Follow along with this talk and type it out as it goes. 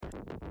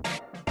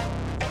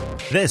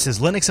This is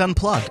Linux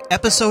Unplugged,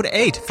 Episode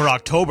 8 for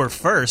October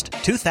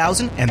 1st,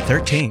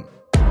 2013.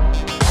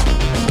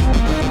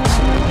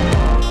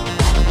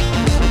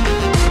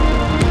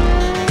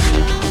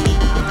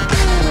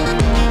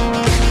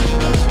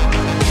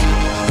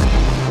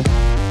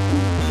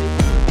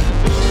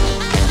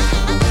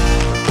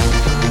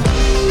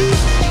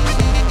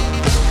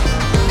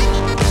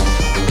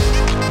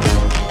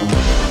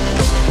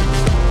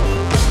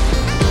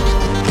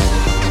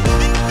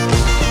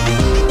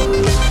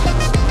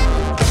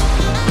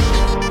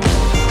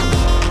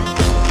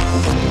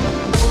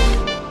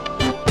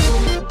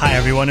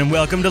 And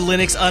welcome to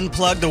Linux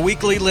Unplugged, the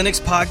weekly Linux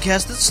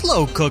podcast that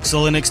slow cooks the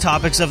Linux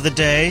topics of the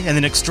day and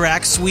then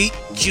extracts sweet,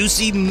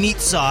 juicy meat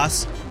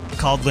sauce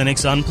called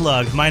Linux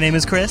Unplugged. My name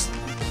is Chris.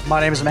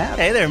 My name is Matt.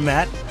 Hey there,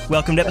 Matt.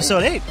 Welcome to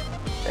episode 8.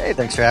 Hey,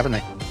 thanks for having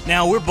me.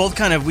 Now, we're both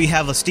we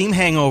have a Steam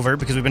hangover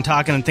because we've been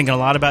talking and thinking a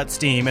lot about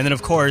Steam. And then,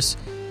 of course,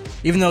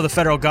 even though the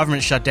federal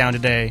government shut down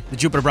today, the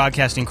Jupiter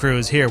Broadcasting crew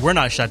is here. We're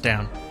not shut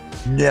down.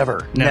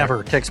 Never.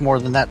 Takes more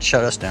than that to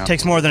shut us down.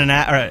 Takes more than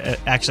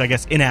actually, I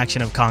guess,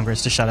 inaction of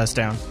Congress to shut us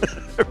down.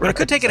 Right, but it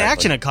could take an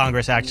action at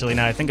Congress, actually,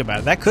 now I think about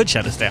it. That could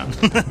shut us down.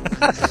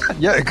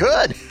 Yeah, it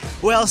could.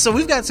 Well, so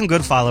we've got some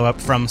good follow-up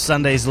from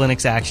Sunday's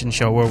Linux Action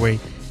Show where we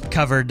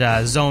covered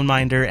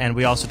ZoneMinder, and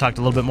we also talked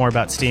a little bit more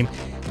about Steam.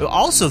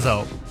 Also,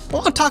 though, I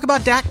want to talk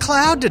about DAC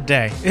Cloud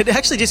today. It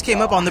actually just came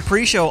up on the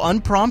pre-show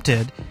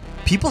unprompted.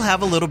 People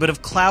have a little bit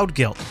of cloud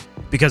guilt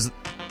because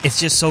it's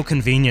just so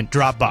convenient.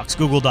 Dropbox,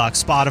 Google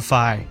Docs,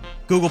 Spotify,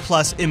 Google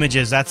Plus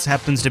Images. That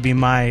happens to be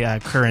my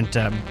current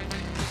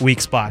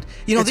weak spot.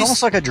 You know, it's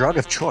almost like a drug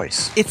of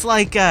choice. It's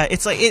like I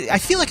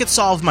feel like it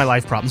solves my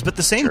life problems, but at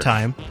the same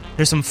time,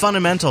 there's some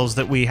fundamentals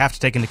that we have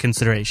to take into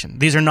consideration.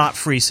 These are not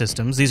free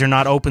systems. These are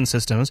not open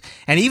systems.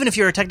 And even if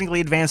you're a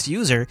technically advanced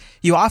user,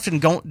 you often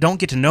don't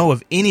get to know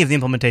of any of the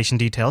implementation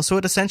details. So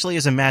it essentially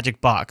is a magic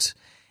box,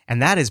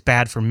 and that is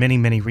bad for many,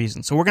 many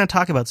reasons. So we're going to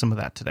talk about some of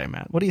that today,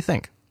 Matt. What do you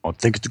think? I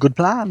think it's a good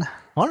plan.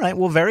 All right,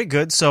 well, very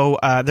good. So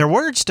there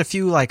were just a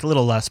few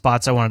little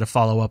spots I wanted to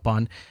follow up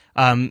on.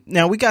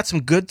 Now, we got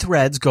some good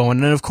threads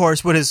going, and of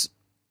course,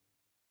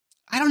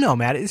 I don't know,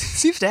 Matt, it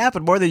seems to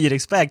happen more than you'd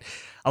expect.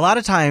 A lot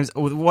of times,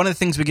 one of the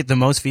things we get the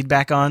most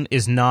feedback on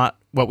is not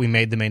what we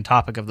made the main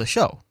topic of the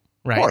show,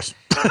 right? Of course.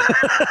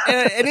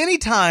 At any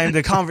time,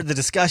 the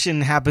discussion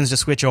happens to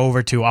switch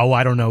over to,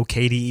 I don't know,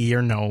 KDE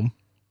or GNOME,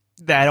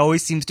 that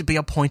always seems to be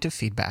a point of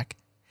feedback.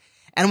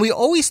 And we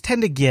always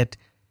tend to get...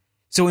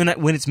 So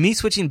when it's me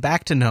switching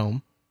back to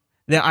GNOME,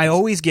 then I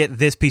always get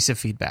this piece of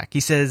feedback. He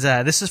says,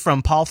 this is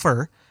from Paul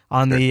Furr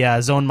on the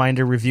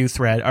ZoneMinder review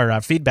thread,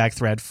 or feedback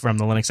thread from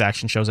the Linux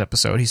Action Show's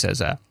episode. He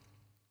says,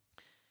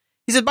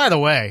 by the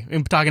way,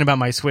 I'm talking about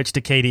my switch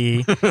to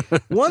KDE.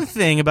 One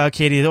thing about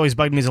KDE that always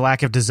bugged me is a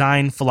lack of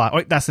design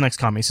philosophy. Oh, that's the next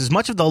comment. He says,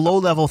 much of the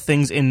low-level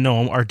things in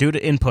GNOME are due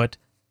to input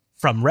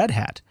from Red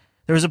Hat.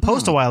 There was a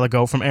post a while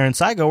ago from Aaron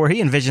Saigo where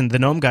he envisioned the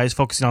GNOME guys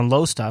focusing on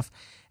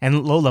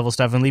low-level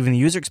stuff and leaving the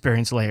user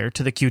experience layer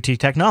to the Qt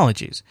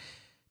technologies.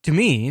 To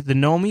me, the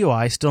GNOME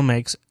UI still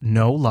makes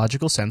no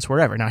logical sense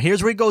wherever. Now,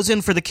 here's where he goes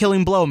in for the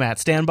killing blow, Matt.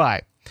 Stand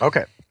by.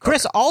 Okay.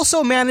 Chris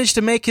also managed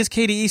to make his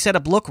KDE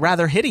setup look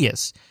rather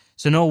hideous,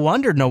 so no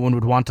wonder no one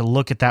would want to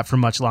look at that for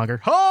much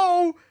longer.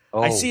 Oh,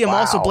 I see him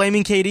also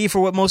blaming KDE for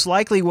what most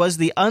likely was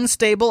the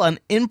unstable and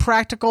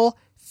impractical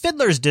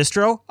Fiddler's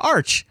distro,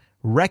 Arch,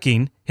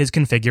 wrecking his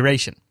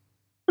configuration.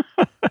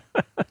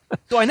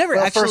 So I never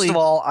First of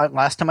all,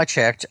 last time I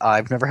checked,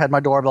 I've never had my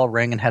doorbell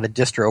ring and had a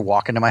distro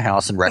walk into my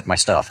house and wreck my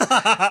stuff.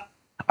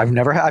 I've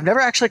never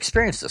actually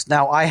experienced this.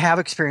 Now, I have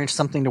experienced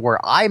something to where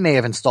I may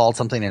have installed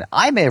something and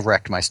I may have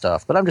wrecked my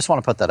stuff, but I just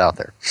want to put that out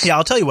there. Yeah,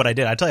 I'll tell you what I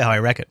did. I'll tell you how I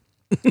wreck it.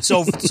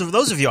 So for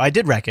those of you, I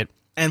did wreck it.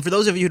 And for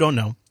those of you who don't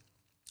know,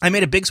 I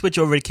made a big switch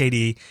over to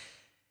KDE,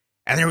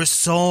 and there was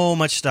so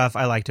much stuff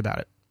I liked about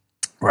it.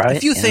 Right. A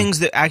few things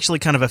that actually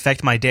kind of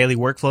affect my daily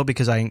workflow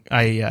because I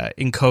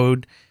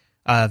encode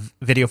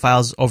video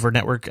files over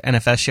network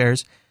NFS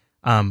shares,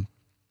 and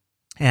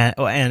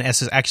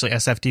actually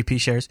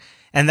SFTP shares,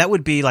 and that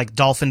would be like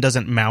Dolphin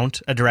doesn't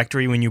mount a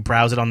directory when you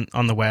browse it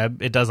on the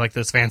web. It does like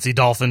this fancy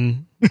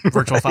Dolphin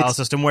virtual file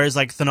system, whereas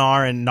like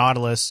Thanar and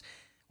Nautilus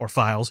or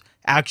files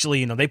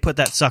actually, they put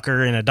that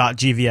sucker in a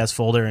 .gvs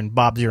folder, and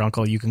Bob's your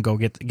uncle. You can go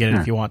get it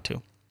if you want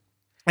to.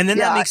 And then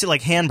that makes it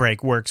like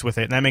Handbrake works with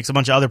it, and that makes a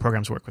bunch of other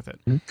programs work with it,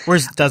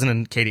 whereas it doesn't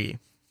in KDE.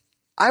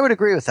 I would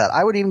agree with that.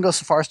 I would even go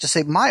so far as to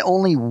say my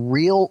only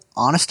real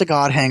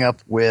honest-to-God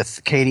hang-up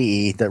with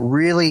KDE that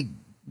really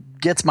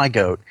gets my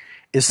goat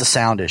is the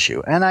sound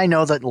issue. And I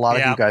know that a lot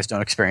of you guys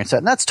don't experience that,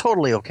 and that's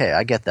totally okay.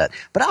 I get that.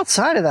 But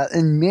outside of that,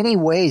 in many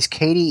ways,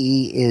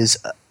 KDE is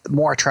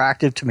more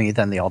attractive to me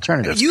than the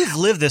alternative. You've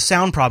lived this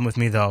sound problem with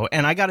me, though,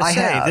 and I got to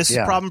say,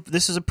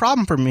 this is a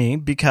problem for me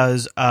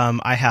because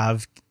I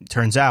have,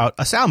 turns out,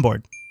 a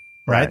soundboard.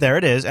 Right, there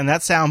it is. And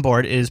that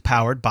soundboard is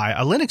powered by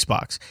a Linux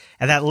box.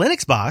 And that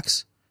Linux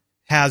box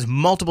has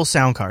multiple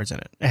sound cards in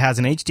it. It has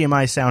an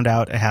HDMI sound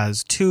out. It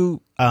has 2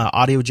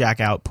 audio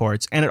jack out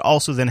ports. And it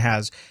also then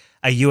has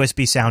a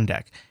USB sound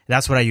deck.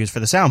 That's what I use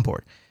for the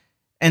soundboard.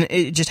 And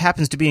it just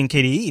happens to be in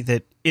KDE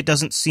that it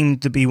doesn't seem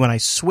to be when I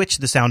switch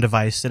the sound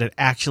device that it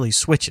actually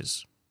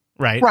switches.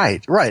 Right.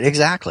 Right,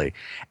 exactly.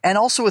 And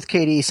also with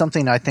KDE,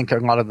 something I think a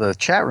lot of the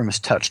chat room has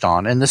touched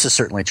on, and this is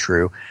certainly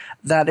true,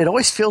 that it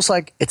always feels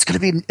like it's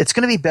going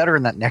to be better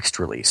in that next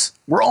release.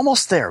 We're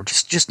almost there.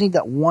 Just need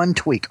that one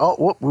tweak. Oh,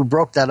 whoop, we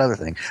broke that other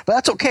thing, but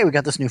that's okay. We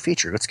got this new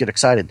feature. Let's get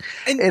excited.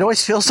 And it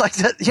always feels like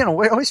that.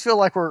 We always feel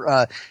like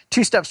we're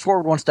 2 steps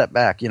forward, 1 step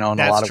back. In a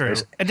lot of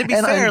ways. And to be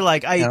fair,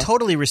 I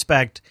totally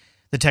respect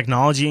the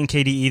technology in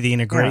KDE, the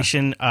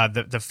integration,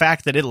 the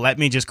fact that it let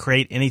me just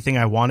create anything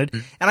I wanted.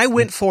 And I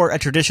went for a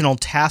traditional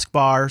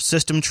taskbar,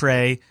 system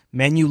tray,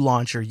 menu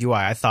launcher UI.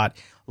 I thought,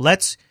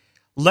 let's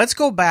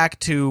go back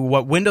to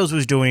what Windows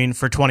was doing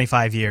for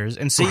 25 years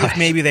and see if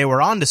maybe they were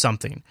onto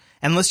something.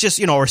 And let's just,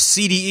 or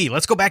CDE.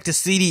 Let's go back to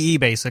CDE,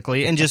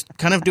 basically, and just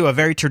kind of do a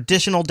very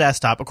traditional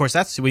desktop. Of course,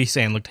 that's what he's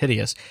saying looked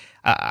hideous.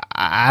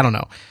 I don't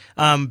know.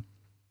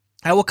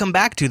 I will come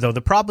back to, though, the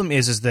problem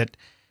is that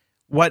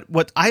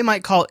what I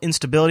might call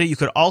instability, you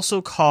could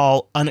also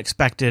call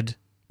unexpected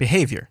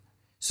behavior.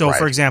 So,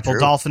 for example,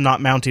 Dolphin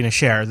not mounting a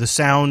share, the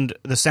sound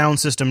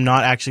system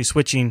not actually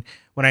switching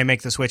when I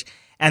make the switch.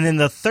 And then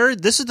the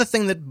third, this is the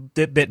thing that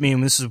bit me,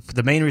 and this is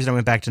the main reason I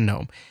went back to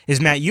GNOME, is,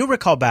 Matt, you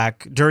recall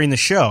back during the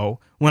show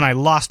when I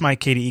lost my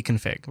KDE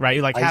config,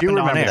 right? I do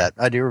remember that.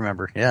 I do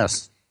remember,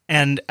 yes.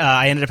 And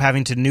I ended up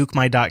having to nuke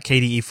my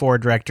 .kde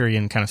forward directory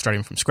and kind of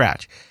starting from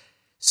scratch.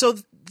 So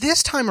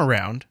this time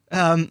around,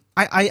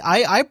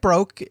 I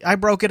broke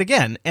it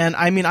again, and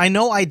I mean I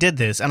know I did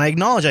this, and I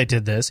acknowledge I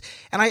did this,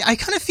 and I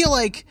kind of feel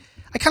like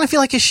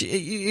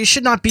it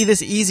should not be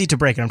this easy to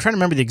break it. I'm trying to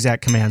remember the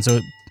exact command, so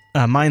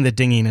mind the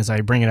dinging as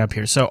I bring it up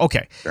here. So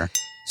okay, sure.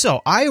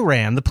 So I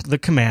ran the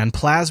command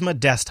plasma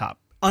desktop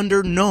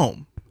under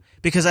GNOME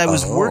because I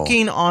was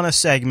working on a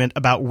segment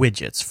about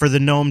widgets for the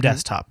GNOME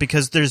desktop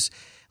because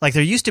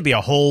there used to be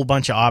a whole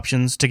bunch of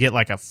options to get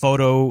like a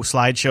photo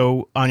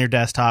slideshow on your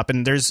desktop,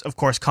 and there's, of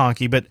course,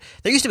 Conky, but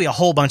there used to be a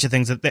whole bunch of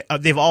things that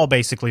they've all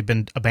basically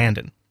been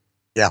abandoned.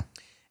 Yeah.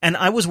 And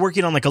I was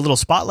working on like a little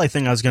spotlight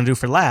thing I was going to do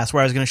for last,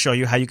 where I was going to show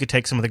you how you could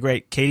take some of the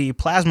great KDE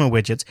Plasma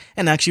widgets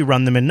and actually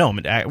run them in GNOME.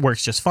 It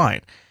works just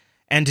fine.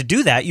 And to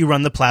do that, you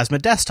run the Plasma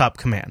Desktop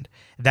command.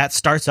 That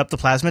starts up the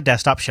Plasma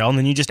Desktop shell, and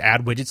then you just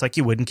add widgets like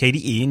you would in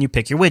KDE, and you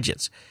pick your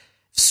widgets.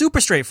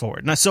 Super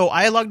straightforward. Now, so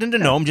I logged into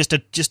GNOME just to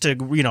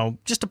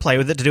play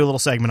with it, to do a little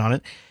segment on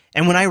it.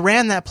 And when I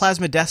ran that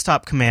Plasma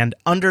Desktop command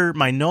under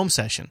my GNOME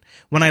session,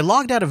 when I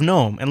logged out of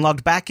GNOME and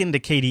logged back into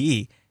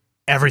KDE,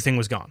 everything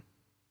was gone.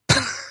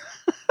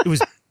 It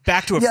was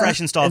back to a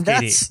fresh install of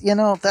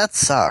KDE. That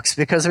sucks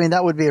because,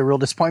 that would be a real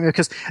disappointment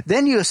because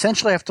then you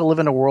essentially have to live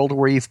in a world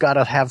where you've got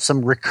to have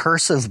some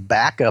recursive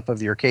backup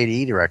of your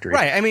KDE directory.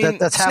 Right.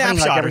 That's happening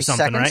like every or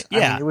something, second. Right?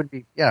 Yeah. It would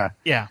be, yeah.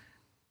 Yeah.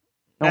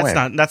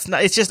 That's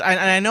not, it's just,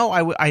 I know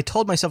I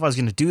told myself I was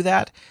going to do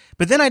that,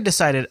 but then I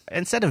decided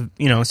instead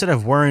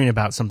of worrying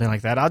about something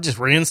like that, I'll just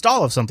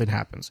reinstall if something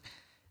happens.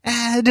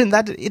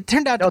 It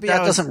turned out to be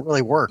that doesn't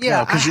really work.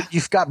 Yeah, because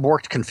you've got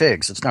borked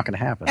configs. It's not going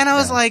to happen. And I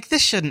was like,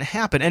 this shouldn't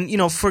happen.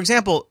 And for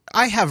example,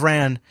 I have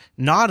ran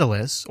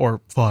Nautilus or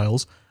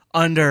files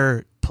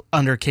under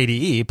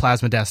KDE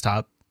Plasma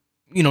Desktop,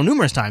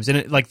 numerous times, and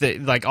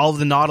it, all of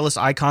the Nautilus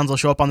icons will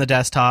show up on the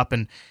desktop,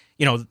 and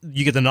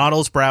you get the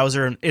Nautilus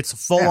browser, and it's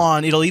full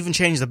on. It'll even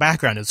change the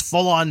background. It's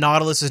full on.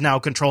 Nautilus is now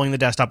controlling the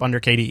desktop under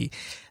KDE.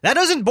 That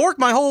doesn't bork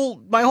my whole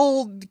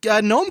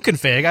GNOME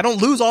config. I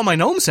don't lose all my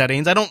GNOME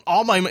settings.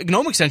 All my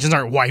GNOME extensions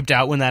aren't wiped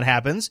out when that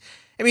happens.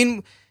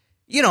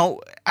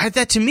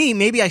 That to me,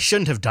 maybe I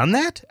shouldn't have done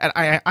that.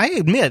 I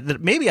admit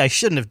that maybe I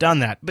shouldn't have done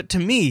that. But to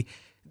me,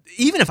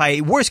 even if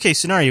worst case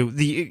scenario,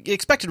 the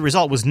expected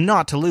result was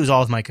not to lose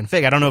all of my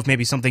config. I don't know if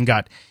maybe something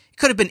got. It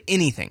could have been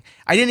anything.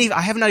 I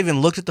have not even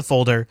looked at the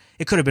folder.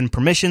 It could have been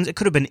permissions. It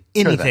could have been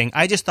anything.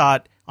 I just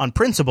thought, on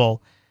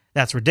principle,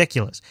 that's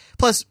ridiculous.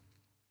 Plus,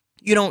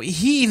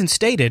 he even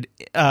stated,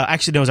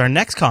 actually knows our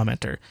next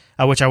commenter,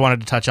 which I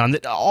wanted to touch on,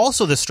 that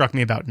also this struck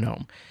me about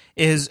GNOME,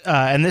 is,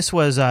 and this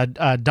was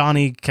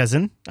Donnie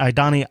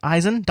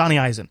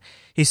Eisen.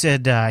 He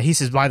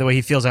says, by the way,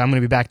 he feels like I'm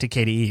going to be back to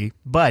KDE,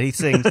 but he's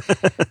saying, one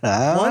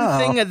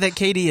thing that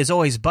KDE has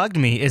always bugged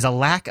me is a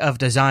lack of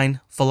design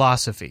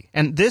philosophy.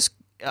 And this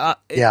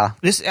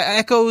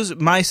echoes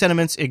my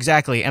sentiments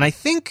exactly. And I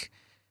think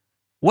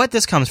what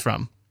this comes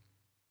from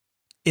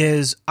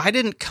is I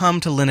didn't come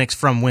to Linux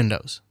from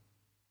Windows.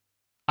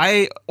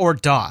 Or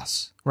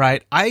DOS,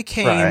 right? I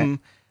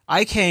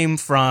came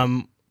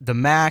from the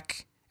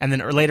Mac, and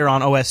then later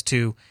on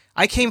OS2.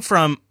 I came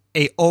from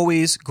a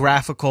always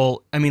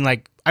graphical.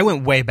 I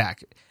went way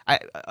back.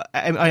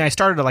 I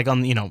started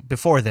on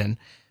before then,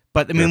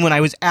 but when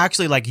I was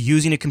actually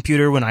using a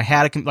computer, when I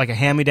had a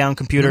hand-me-down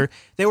computer,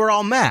 they were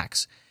all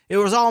Macs. It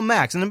was all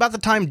Macs, and about the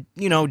time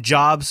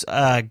Jobs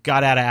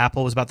got out of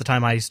Apple was about the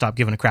time I stopped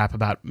giving a crap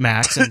about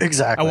Macs. And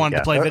exactly. I wanted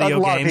to play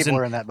video games and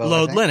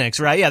load Linux,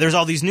 right? Yeah, there's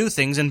all these new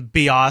things and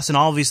BIOS and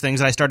all of these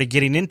things that I started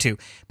getting into.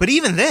 But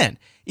even then,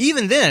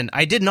 even then,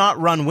 I did not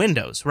run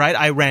Windows, right?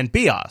 I ran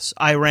BIOS.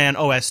 I ran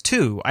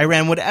OS2. I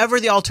ran whatever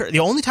the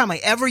only time I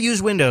ever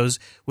used Windows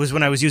was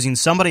when I was using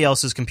somebody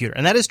else's computer.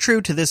 And that is true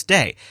to this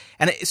day.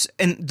 And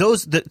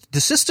the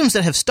systems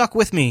that have stuck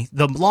with me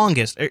the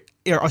longest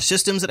are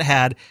systems that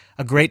had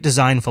a great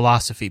design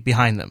philosophy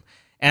behind them.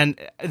 And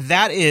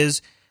that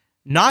is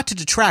not to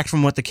detract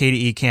from what the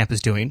KDE camp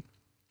is doing,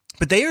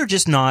 but they are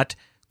just not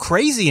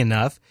crazy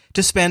enough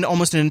to spend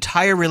almost an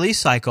entire release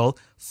cycle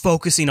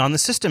focusing on the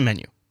system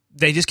menu.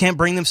 They just can't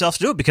bring themselves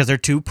to do it because they're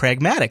too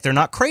pragmatic. They're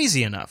not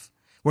crazy enough.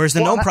 Whereas the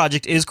GNOME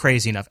project is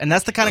crazy enough. And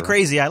that's the kind of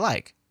crazy I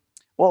like.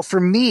 Well, for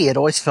me, it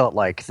always felt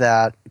like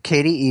that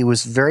KDE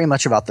was very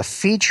much about the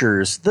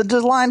features. The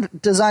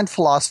design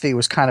philosophy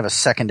was kind of a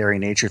secondary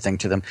nature thing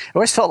to them. It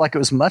always felt like it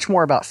was much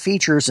more about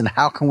features and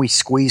how can we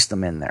squeeze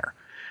them in there.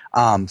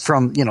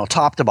 From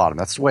top to bottom.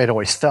 That's the way it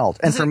always felt.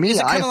 And for me, is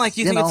it kind of like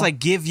you think it's like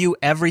give you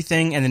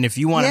everything, and then if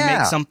you want to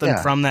make something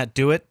from that,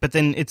 do it. But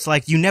then it's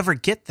like you never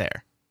get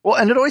there. Well,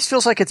 and it always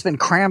feels like it's been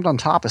crammed on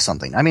top of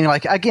something. I mean,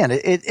 like again,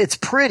 it's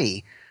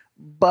pretty,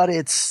 but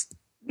it's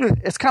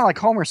kind of like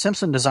Homer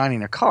Simpson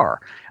designing a car.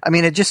 I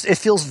mean, it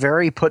feels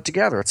very put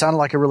together. It sounded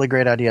like a really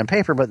great idea on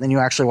paper, but then you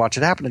actually watch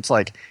it happen. It's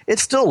like it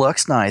still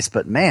looks nice,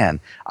 but man,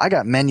 I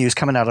got menus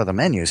coming out of the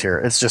menus here.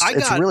 It's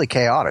really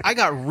chaotic. I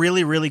got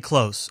really, really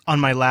close on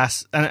my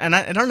last, and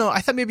I don't know. I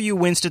thought maybe you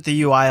winced at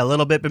the UI a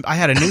little bit, but I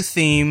had a new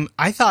theme.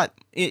 I thought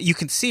you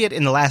could see it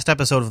in the last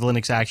episode of the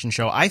Linux Action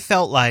Show. I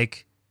felt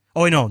like,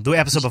 oh no, the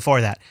episode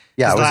before that.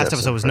 Yeah, the last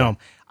episode was GNOME.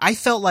 I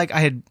felt like I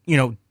had,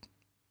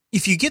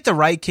 if you get the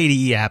right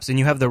KDE apps and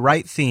you have the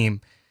right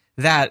theme,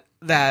 that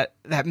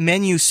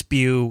menu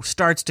spew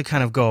starts to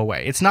kind of go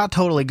away. It's not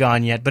totally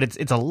gone yet, but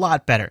it's a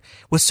lot better.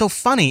 What's so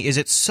funny is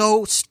it's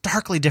so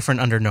starkly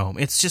different under GNOME.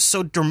 It's just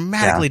so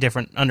dramatically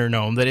different under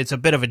GNOME that it's a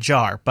bit of a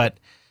jar. But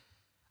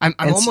I'm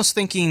almost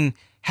thinking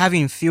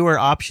having fewer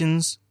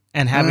options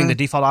and having the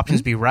default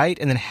options be right,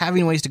 and then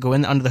having ways to go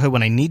in under the hood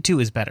when I need to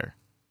is better.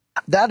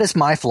 That is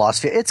my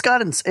philosophy.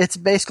 It's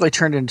basically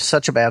turned into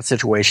such a bad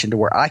situation to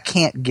where I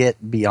can't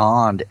get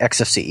beyond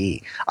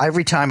XFCE.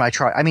 Every time I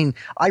try, I mean,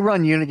 I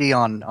run Unity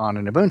on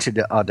an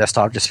Ubuntu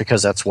desktop just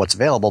because that's what's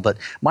available, but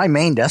my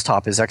main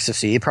desktop is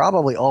XFCE.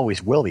 Probably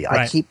always will be.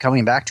 Right. I keep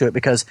coming back to it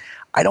because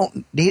I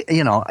don't need,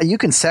 you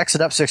can sex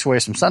it up 6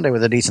 ways from Sunday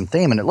with a decent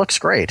theme and it looks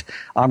great.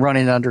 I'm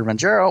running it under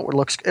Manjaro.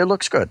 It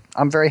looks good.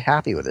 I'm very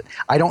happy with it.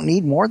 I don't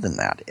need more than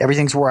that.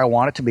 Everything's where I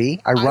want it to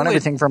be. I run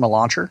everything from a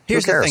launcher.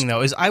 Here's the thing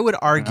though, is I would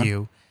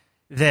argue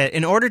that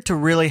in order to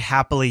really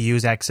happily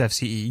use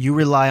XFCE, you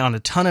rely on a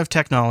ton of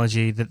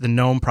technology that the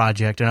GNOME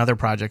project and other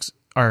projects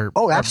are.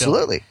 Oh,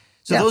 absolutely. Building.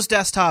 So those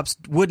desktops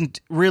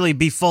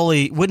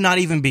would not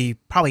even be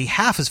probably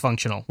half as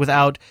functional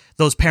without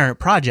those parent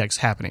projects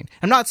happening.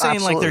 I'm not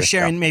saying like they're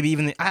sharing maybe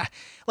even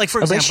like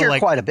for example, they share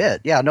quite a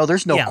bit. Yeah, no,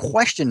 there's no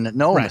question that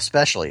GNOME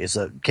especially is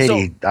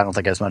KDE. I don't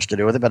think has much to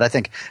do with it, but I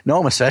think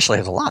GNOME especially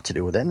has a lot to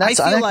do with it, and I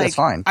think that's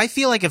fine. I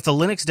feel like if the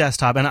Linux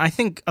desktop, and I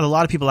think a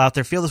lot of people out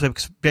there feel this way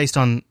based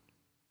on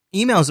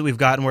emails that we've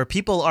gotten where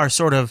people are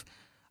sort of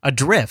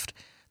adrift.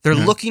 They're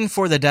looking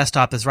for the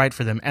desktop that's right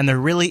for them, and there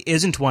really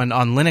isn't one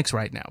on Linux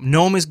right now.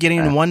 GNOME is getting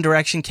in one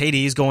direction,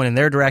 KDE is going in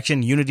their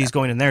direction, Unity is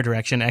going in their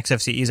direction,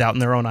 XFCE is out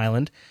in their own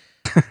island.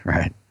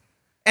 Right.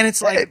 And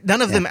it's like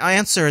none of them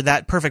answer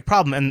that perfect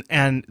problem.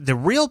 And the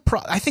real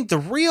I think the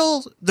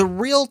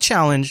real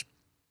challenge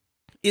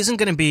isn't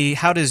going to be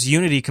how does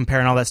Unity compare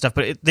and all that stuff,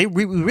 but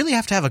we really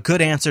have to have a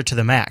good answer to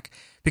the Mac,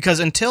 because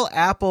until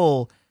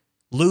Apple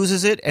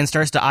loses it and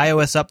starts to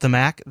iOS up the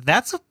Mac,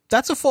 that's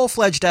a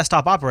full-fledged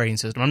desktop operating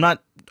system. I'm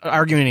not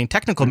arguing any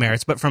technical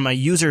merits, but from a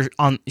user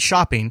on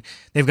shopping,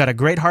 they've got a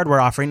great hardware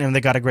offering and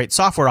they've got a great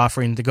software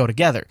offering to go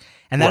together.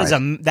 And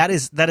that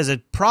is a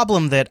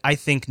problem that I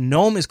think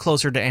GNOME is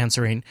closer to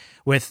answering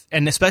with,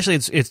 and especially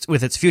it's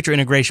with its future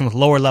integration with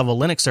lower level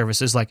Linux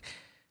services like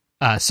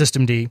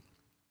Systemd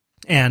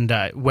and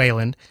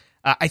Wayland.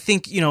 I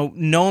think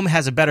GNOME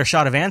has a better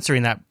shot of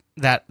answering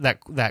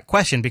that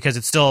question, because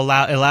it still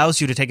allows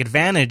you to take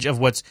advantage of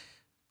what's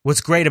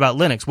great about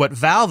Linux. What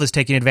Valve is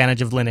taking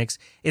advantage of Linux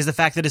is the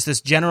fact that it's this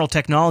general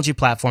technology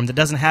platform that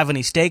doesn't have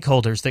any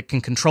stakeholders that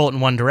can control it in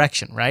one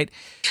direction, right?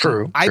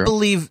 True. I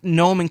believe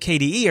GNOME and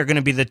KDE are going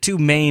to be the two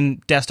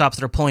main desktops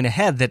that are pulling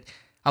ahead that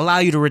allow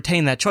you to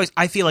retain that choice.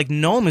 I feel like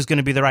GNOME is going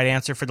to be the right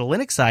answer for the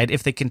Linux side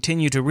if they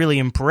continue to really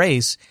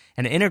embrace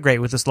and integrate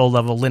with this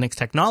low-level Linux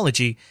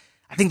technology.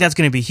 I think that's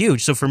going to be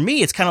huge. So for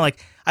me, it's kind of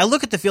like I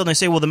look at the field and I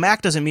say, well, the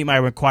Mac doesn't meet my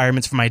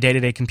requirements for my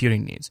day-to-day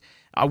computing needs.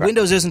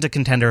 Windows isn't a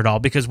contender at all,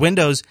 because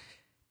Windows,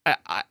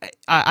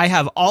 I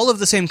have all of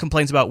the same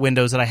complaints about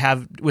Windows that I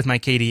have with my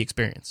KDE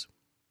experience.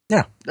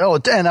 Yeah. Oh,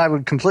 and I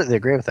would completely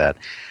agree with that.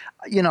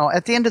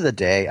 At the end of the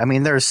day, I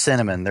mean, there's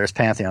Cinnamon, there's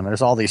Pantheon,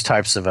 there's all these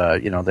types of,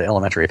 the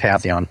elementary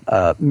Pantheon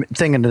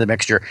thing into the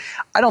mixture.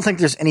 I don't think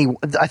there's any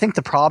 – I think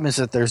the problem is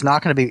that there's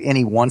not going to be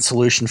any one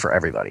solution for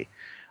everybody.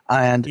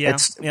 And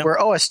it's where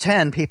OS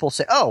 10 people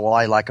say, "Oh, well,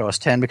 I like OS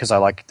 10 because I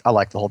like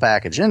the whole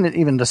package." And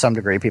even to some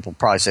degree, people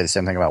probably say the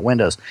same thing about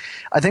Windows.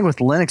 I think with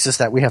Linux is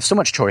that we have so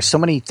much choice, so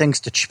many things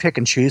to pick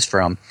and choose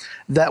from,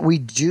 that we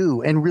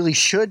do and really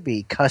should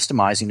be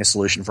customizing a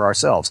solution for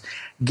ourselves.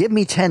 Give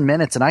me 10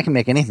 minutes and I can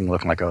make anything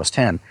look like OS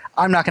 10.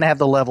 I'm not going to have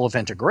the level of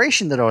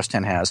integration that OS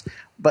 10 has,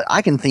 but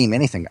I can theme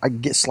anything. I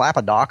slap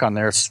a dock on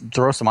there,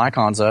 throw some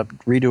icons up,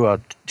 redo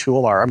a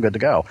toolbar, I'm good to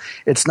go.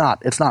 It's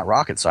not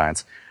rocket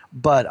science.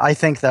 But I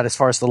think that as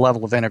far as the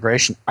level of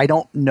integration, I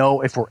don't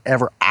know if we're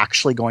ever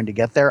actually going to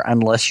get there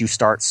unless you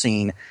start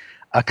seeing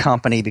a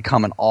company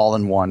become an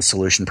all-in-one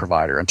solution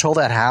provider. Until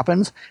that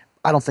happens,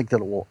 I don't think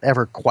that it will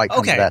ever quite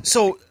come to that.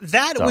 So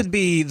that would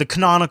be the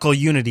canonical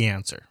Unity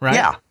answer, right?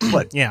 Yeah.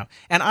 Yeah.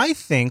 And I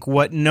think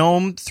what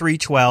GNOME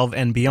 3.12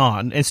 and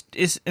beyond, is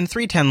and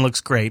 3.10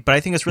 looks great, but I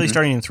think it's really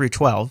starting in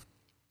 3.12.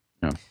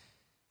 Yeah.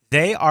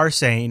 They are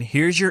saying,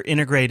 here's your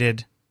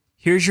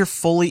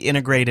fully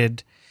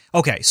integrated.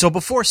 Okay, so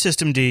before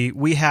Systemd,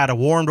 we had a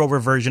warmed-over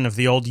version of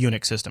the old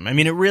Unix system. I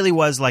mean, it really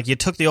was like you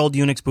took the old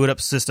Unix boot-up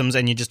systems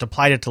and you just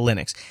applied it to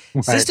Linux.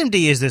 Right. Systemd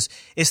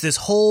is this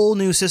whole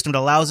new system that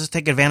allows us to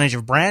take advantage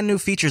of brand new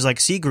features like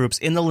C groups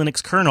in the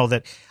Linux kernel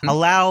that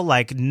allow,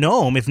 like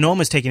GNOME, if GNOME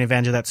is taking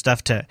advantage of that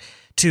stuff,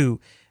 to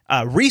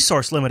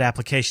resource limit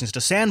applications, to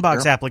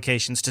sandbox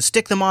applications, to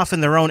stick them off in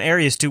their own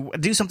areas, to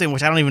do something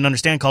which I don't even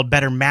understand called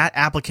better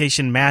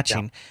application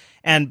matching. Yeah.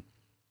 And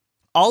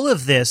all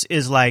of this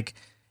is like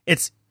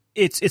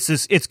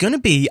it's going to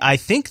be, I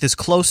think, this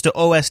close to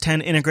OS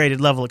 10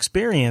 integrated level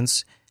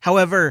experience.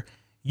 However,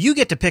 you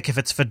get to pick if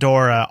it's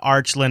Fedora,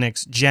 Arch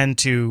Linux,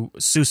 Gentoo,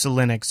 SUSE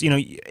Linux,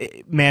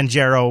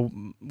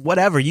 Manjaro,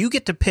 whatever. You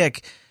get to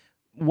pick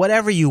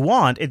whatever you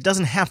want. It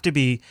doesn't have to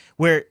be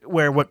where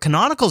what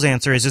Canonical's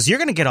answer is you're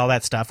going to get all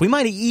that stuff. We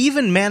might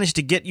even manage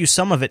to get you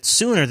some of it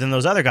sooner than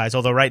those other guys,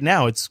 although right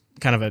now it's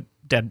kind of a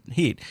dead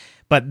heat.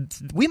 But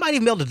we might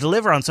even be able to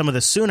deliver on some of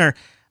this sooner.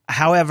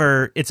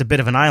 However, it's a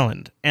bit of an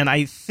island. And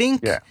I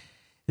think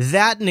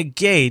that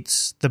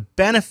negates the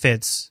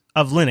benefits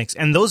of Linux.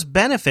 And those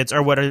benefits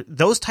are what are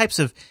those types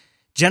of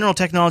general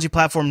technology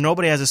platform.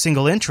 Nobody has a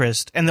single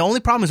interest. And the only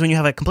problem is when you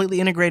have a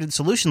completely integrated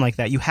solution like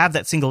that, you have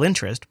that single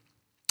interest.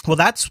 Well,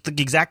 that's the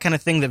exact kind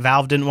of thing that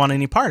Valve didn't want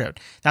any part of.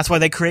 That's why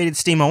they created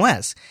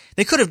SteamOS.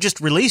 They could have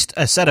just released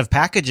a set of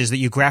packages that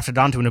you grafted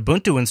onto an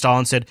Ubuntu install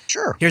and said,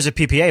 sure, here's a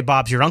PPA,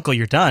 Bob's your uncle,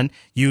 you're done.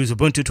 Use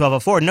Ubuntu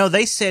 12.04. No,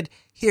 they said,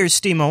 here's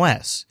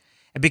SteamOS.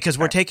 Because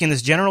we're taking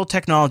this general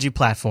technology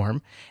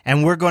platform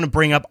and we're going to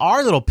bring up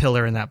our little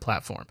pillar in that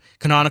platform.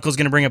 Canonical's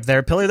going to bring up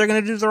their pillar. They're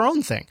going to do their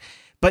own thing.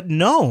 But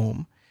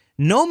GNOME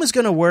is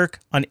going to work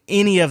on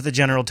any of the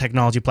general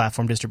technology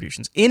platform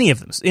distributions. Any of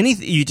them.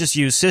 You just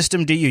use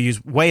Systemd, you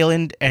use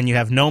Wayland, and you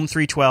have GNOME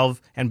 3.12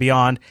 and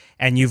beyond,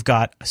 and you've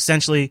got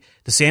essentially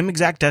the same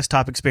exact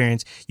desktop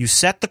experience. You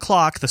set the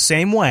clock the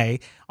same way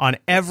on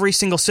every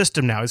single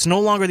system now. It's no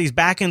longer these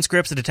back-end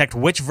scripts that detect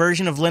which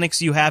version of Linux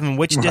you have and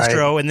which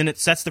distro, and then it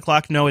sets the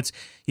clock. No,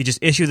 you just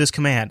issue this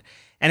command.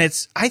 And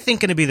it's, I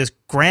think, going to be this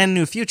grand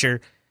new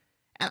future.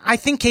 I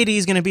think KDE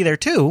is going to be there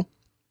too.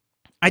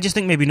 I just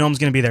think maybe GNOME's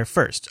going to be there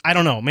first. I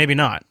don't know. Maybe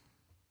not.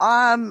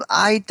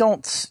 I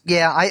don't.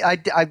 Yeah,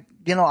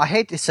 I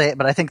hate to say it,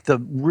 but I think the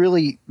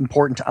really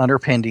important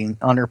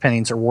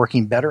underpinnings are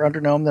working better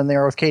under GNOME than they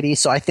are with KDE.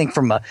 So I think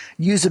from a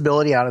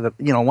usability out of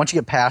the, once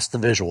you get past the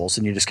visuals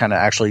and you just kind of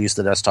actually use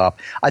the desktop,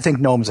 I think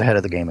GNOME's ahead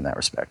of the game in that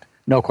respect.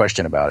 No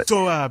question about it.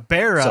 So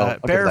Bear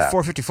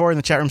 454 in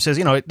the chat room says,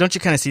 don't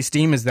you kind of see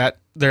Steam as that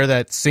they're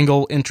that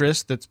single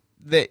interest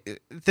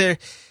they're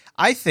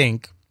I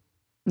think.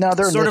 No,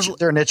 they're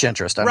a niche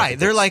interest. Right.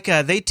 They're like,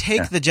 they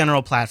take the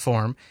general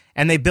platform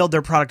and they build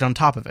their product on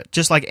top of it.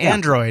 Just like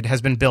Android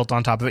has been built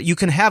on top of it. You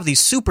can have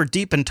these super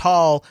deep and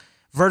tall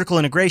vertical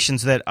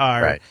integrations that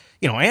are,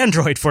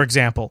 Android, for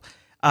example,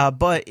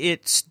 but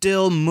it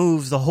still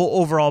moves the whole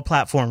overall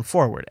platform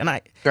forward. And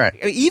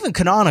even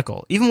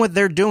Canonical, even what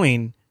they're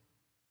doing,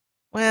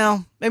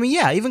 well, I mean,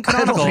 even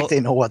Canonical. I don't think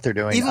they know what they're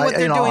doing. Even what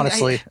they're doing,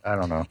 honestly, I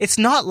don't know. It's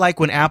not like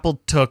when Apple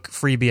took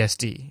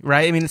FreeBSD,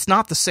 right? I mean, it's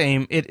not the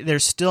same.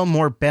 There's still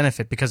more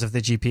benefit because of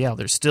the GPL.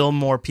 There's still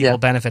more people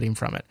benefiting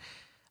from it.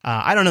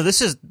 I don't know.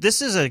 This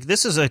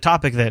is a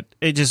topic that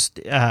it just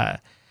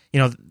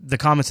the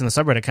comments in the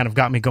subreddit kind of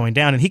got me going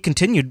down. And he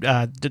continued.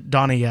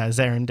 Donnie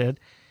Zarin did.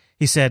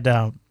 He said.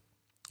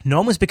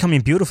 GNOME is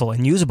becoming beautiful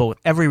and usable with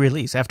every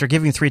release. After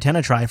giving 3.10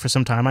 a try for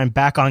some time, I'm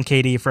back on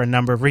KDE for a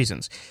number of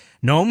reasons.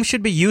 GNOME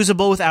should be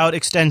usable without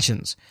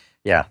extensions.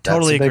 Yeah,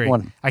 totally that's a agree. Big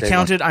one. I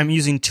counted. I'm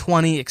using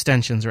 20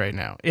 extensions right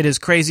now. It is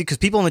crazy because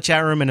people in the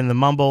chat room and in the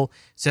Mumble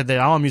said that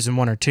I'm using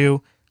 1 or 2.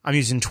 I'm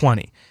using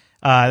 20.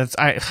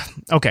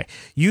 Okay.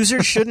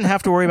 Users shouldn't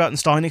have to worry about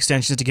installing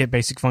extensions to get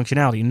basic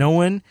functionality. No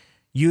one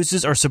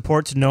uses or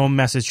supports GNOME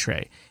Message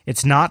Tray.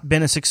 It's not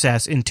been a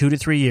success in 2 to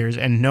 3 years,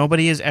 and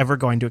nobody is ever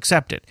going to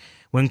accept it.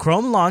 When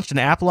Chrome launched an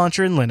app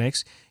launcher in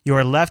Linux, you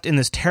are left in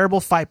this terrible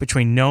fight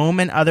between GNOME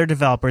and other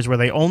developers where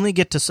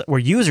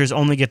users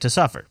only get to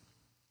suffer.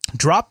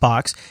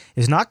 Dropbox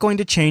is not going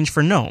to change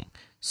for GNOME.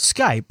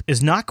 Skype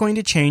is not going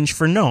to change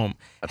for GNOME.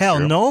 Hell,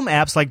 true. GNOME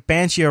apps like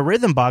Banshee or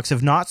Rhythmbox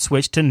have not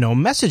switched to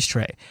GNOME Message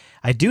Tray.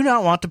 I do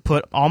not want to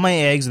put all my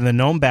eggs in the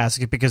GNOME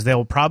basket because they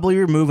will probably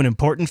remove an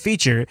important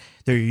feature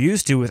that you're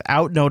used to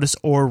without notice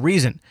or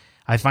reason.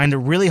 I find it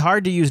really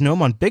hard to use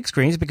GNOME on big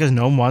screens because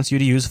GNOME wants you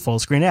to use full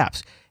screen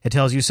apps. It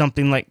tells you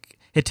something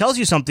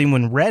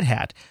when Red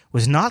Hat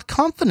was not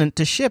confident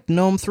to ship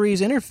GNOME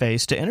 3's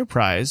interface to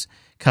enterprise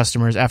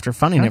customers after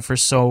funding it for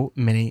so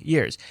many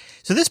years.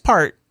 So this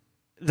part,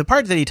 the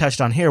part that he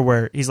touched on here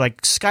where he's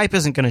like, Skype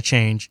isn't going to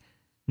change,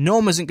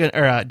 GNOME isn't going,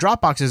 or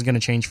Dropbox isn't going to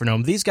change for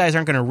GNOME. These guys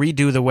aren't going to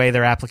redo the way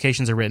their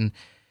applications are written.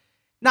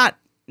 Not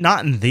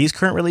in these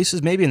current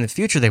releases. Maybe in the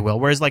future they will.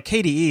 Whereas like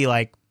KDE,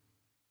 like,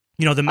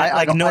 you know, the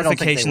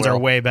notifications are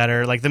way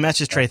better. Like the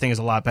message tray thing is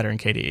a lot better in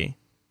KDE.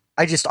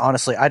 I just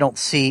honestly, I don't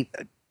see.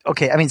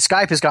 Okay, I mean,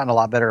 Skype has gotten a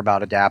lot better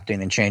about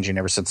adapting and changing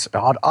ever since,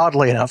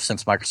 oddly enough,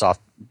 since Microsoft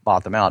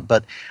bought them out.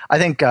 But I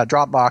think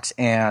Dropbox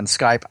and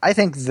Skype, I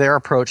think their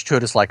approach to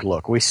it is like,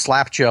 look, we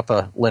slapped you up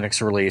a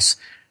Linux release.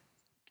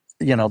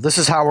 You know, this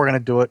is how we're going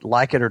to do it.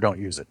 Like it or don't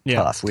use it.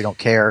 Yeah. Tough. We don't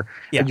care.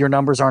 Yeah. Your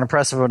numbers aren't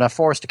impressive enough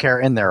for us to care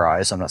in their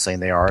eyes. I'm not saying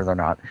they are or they're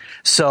not.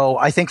 So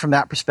I think from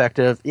that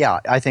perspective,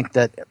 yeah, I think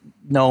that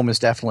GNOME is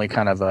definitely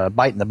kind of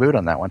biting the boot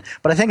on that one.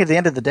 But I think at the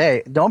end of the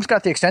day, GNOME's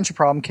got the extension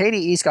problem.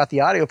 KDE's got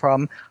the audio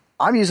problem.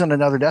 I'm using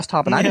another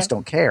desktop, and I just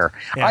don't care.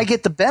 Yeah. I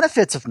get the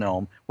benefits of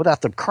GNOME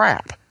without the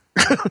crap.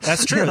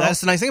 That's true.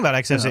 That's the nice thing about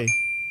XFCE.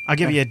 I'll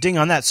give you a ding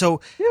on that. So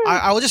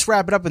I will just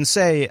wrap it up and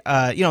say,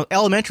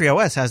 Elementary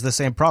OS has the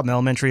same problem.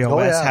 Elementary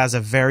OS has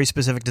a very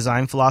specific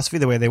design philosophy,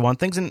 the way they want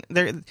things, and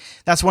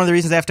that's one of the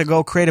reasons they have to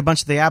go create a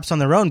bunch of the apps on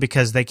their own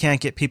because they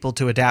can't get people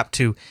to adapt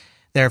to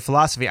their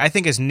philosophy. I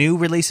think as new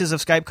releases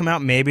of Skype come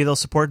out, maybe they'll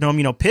support GNOME.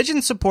 You know,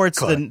 Pigeon supports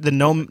the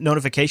GNOME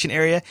notification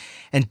area,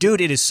 and dude,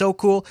 it is so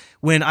cool.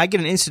 When I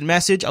get an instant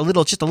message,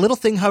 just a little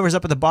thing hovers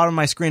up at the bottom of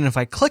my screen, and if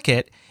I click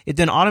it, it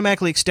then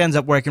automatically extends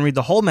up where I can read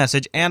the whole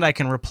message, and I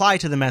can reply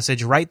to the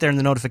message right there in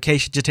the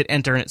notification. Just hit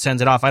enter, and it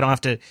sends it off. I don't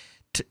have to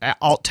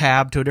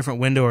Alt-tab to a different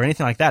window or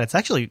anything like that. It's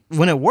actually,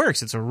 when it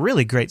works, it's a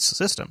really great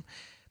system.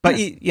 But,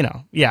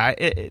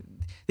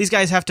 these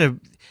guys have to...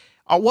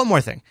 one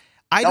more thing.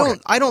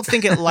 I don't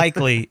think it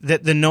likely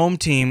that the GNOME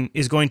team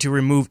is going to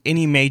remove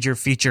any major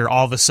feature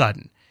all of a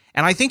sudden.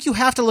 And I think you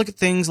have to look at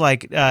things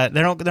like they're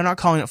not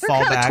calling it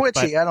fallback. They're kind of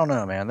twitchy. I don't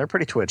know, man. They're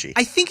pretty twitchy.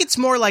 I think it's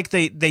more like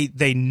they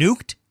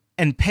nuked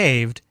and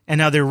paved, and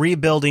now they're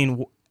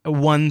rebuilding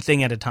one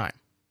thing at a time.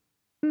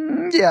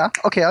 Yeah.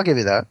 Okay, I'll give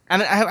you that.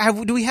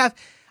 And do we have?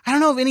 I don't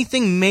know of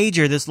anything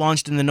major that's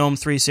launched in the GNOME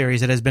 3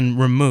 series that has been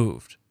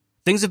removed.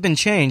 Things have been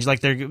changed,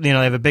 like they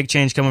have a big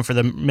change coming for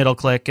the middle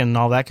click and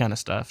all that kind of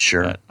stuff.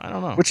 Sure, but I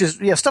don't know. Which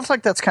is stuff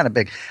like that's kind of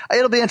big.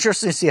 It'll be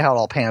interesting to see how it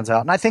all pans out,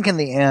 and I think in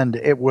the end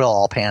it will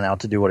all pan out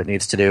to do what it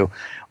needs to do.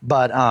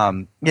 But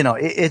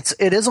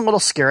it is a little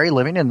scary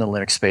living in the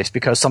Linux space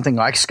because something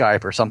like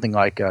Skype or something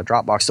like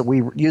Dropbox that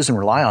we use and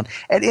rely on,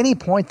 at any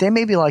point they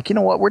may be like, you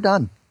know what, we're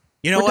done.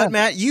 You know what,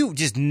 Matt? You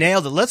just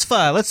nailed it. Let's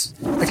flesh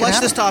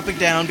this topic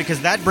down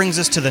because that brings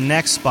us to the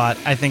next spot,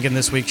 I think, in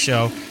this week's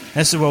show.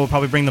 This is where we'll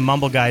probably bring the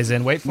Mumble guys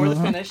in. Wait for the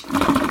finish.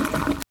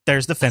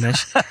 There's the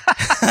finish.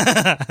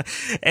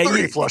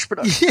 Flush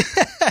production.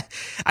 Yeah,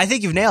 I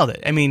think you've nailed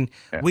it. I mean,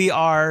 we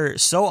are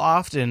so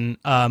often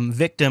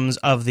victims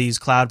of these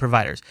cloud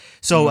providers.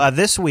 So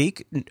this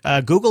week,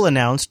 Google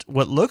announced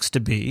what looks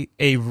to be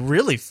a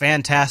really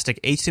fantastic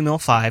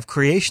HTML5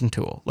 creation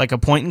tool, like a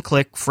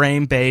point-and-click,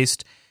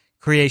 frame-based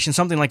creation,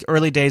 something like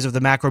early days of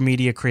the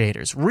Macromedia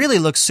creators. Really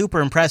looks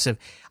super impressive.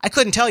 I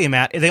couldn't tell you,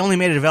 Matt. They only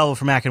made it available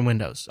for Mac and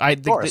Windows.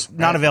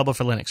 Not available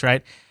for Linux,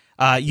 right?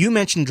 You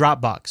mentioned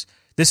Dropbox.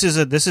 This is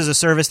a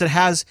service that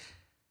has,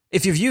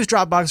 if you've used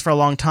Dropbox for a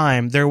long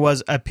time, there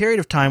was a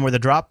period of time where the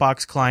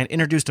Dropbox client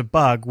introduced a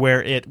bug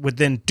where it would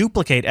then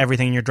duplicate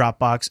everything in your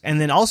Dropbox, and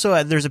then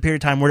also there's a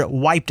period of time where it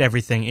wiped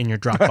everything in your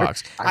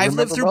Dropbox. I've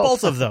lived through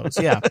both of those,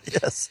 yeah.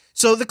 Yes.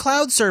 So the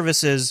cloud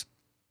services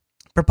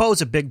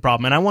propose a big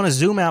problem, and I want to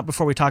zoom out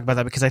before we talk about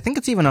that because I think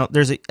it's even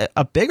there's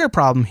a bigger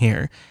problem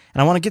here,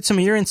 and I want to get some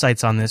of your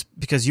insights on this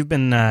because you've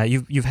been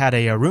you've had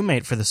a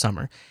roommate for the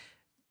summer.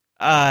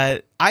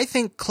 I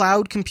think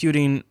cloud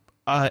computing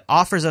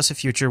offers us a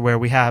future where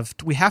we have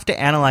to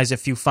analyze a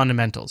few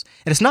fundamentals,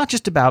 and it's not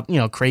just about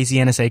crazy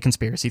NSA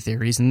conspiracy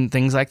theories and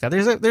things like that.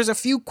 There's a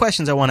few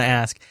questions I want to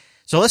ask.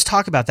 So let's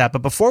talk about that.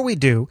 But before we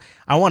do,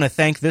 I want to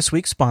thank this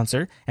week's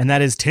sponsor, and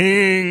that is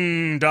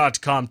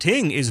Ting.com.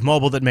 Ting is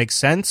mobile that makes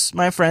sense,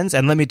 my friends.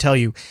 And let me tell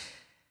you,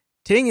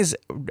 Ting is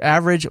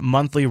average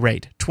monthly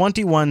rate,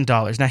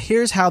 $21. Now,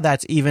 here's how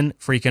that's even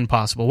freaking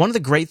possible. One of the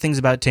great things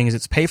about Ting is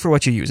it's pay for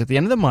what you use. At the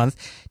end of the month,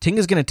 Ting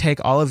is going to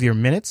take all of your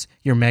minutes,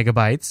 your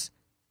megabytes,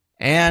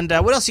 and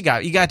what else you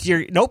got? You got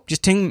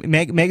just Ting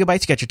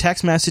megabytes. You got your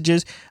text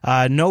messages,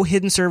 no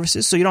hidden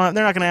services. So they're not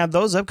going to add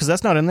those up because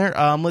that's not in there.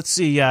 Let's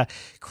see,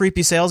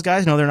 creepy sales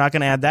guys. No, they're not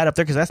going to add that up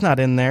there because that's not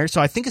in there.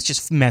 So I think it's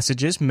just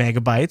messages,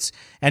 megabytes,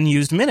 and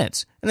used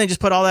minutes. And they just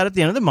put all that at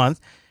the end of the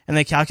month, and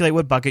they calculate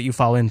what bucket you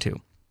fall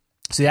into.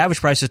 So the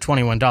average price is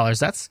 $21.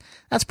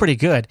 That's pretty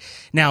good.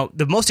 Now,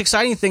 the most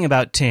exciting thing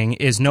about Ting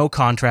is no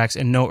contracts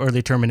and no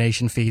early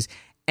termination fees.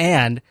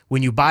 And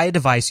when you buy a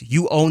device,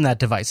 you own that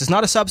device. It's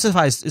not a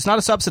subsidized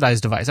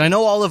device. And I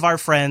know all of our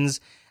friends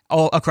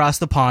all across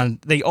the pond,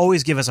 they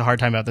always give us a hard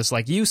time about this.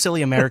 Like, you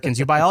silly Americans,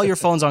 you buy all your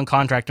phones on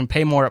contract and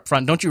pay more up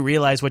front. Don't you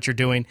realize what you're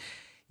doing?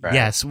 Right.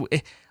 Yes.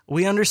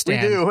 We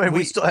understand.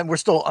 We do, and we're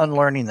still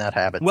unlearning that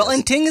habit. Well,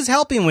 and Ting is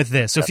helping with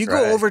this. So if you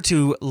go over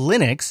to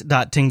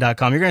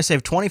linux.ting.com, you're going to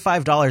save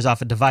 $25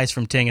 off a device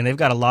from Ting, and they've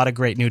got a lot of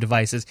great new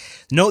devices.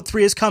 Note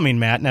 3 is coming,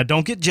 Matt. Now,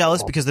 don't get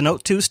jealous because the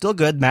Note 2 is still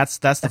good. That's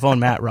the phone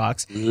Matt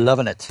rocks.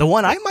 Loving it. The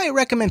one I might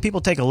recommend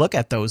people take a look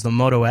at, though, is the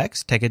Moto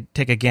X. Take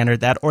a gander at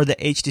that, or the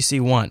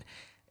HTC One.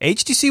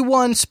 HTC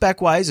One,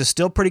 spec-wise, is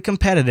still pretty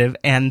competitive,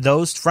 and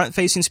those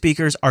front-facing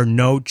speakers are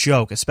no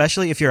joke,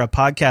 especially if you're a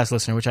podcast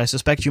listener, which I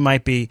suspect you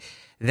might be.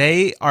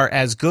 They are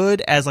as good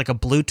as like a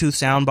Bluetooth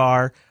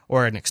soundbar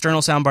or an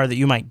external soundbar that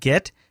you might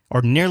get,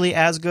 or nearly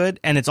as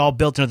good, and it's all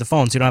built into the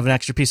phone, so you don't have an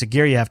extra piece of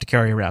gear you have to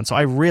carry around. So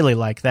I really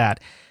like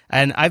that.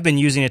 And I've been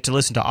using it to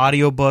listen to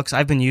audiobooks.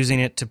 I've been using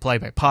it to play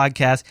my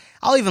podcast.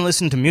 I'll even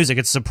listen to music.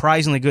 It's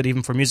surprisingly good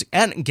even for music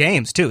and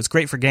games, too. It's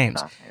great for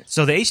games.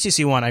 So the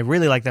HTC One, I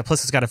really like that.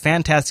 Plus, it's got a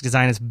fantastic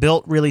design. It's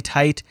built really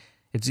tight.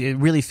 It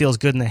really feels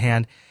good in the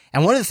hand.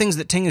 And one of the things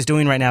that Ting is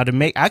doing right now to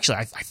make... Actually,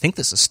 I think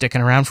this is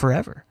sticking around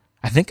forever.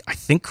 I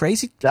think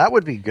crazy. That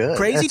would be good.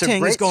 Crazy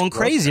Ting is going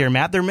crazier,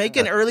 Matt. They're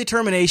making early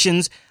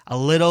terminations a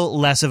little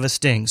less of a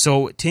sting.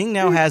 So Ting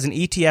now has an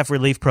ETF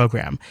relief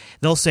program.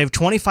 They'll save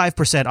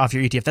 25% off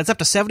your ETF. That's up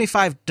to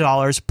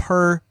 $75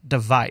 per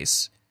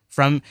device.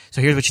 So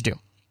here's what you do.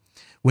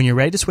 When you're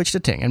ready to switch to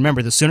Ting, and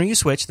remember, the sooner you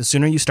switch, the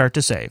sooner you start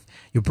to save.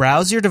 You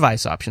browse your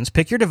device options,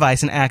 pick your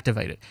device, and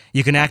activate it.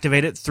 You can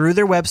activate it through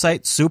their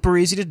website. Super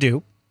easy to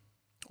do.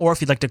 Or if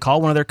you'd like to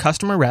call one of their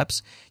customer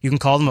reps, you can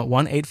call them at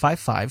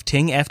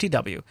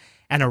 1-855-TING-FTW.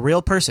 And a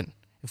real person.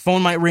 The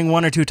phone might ring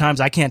 1 or 2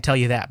 times. I can't tell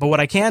you that. But what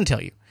I can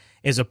tell you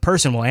is a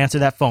person will answer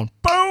that phone.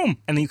 Boom!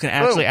 And then you can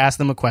actually ask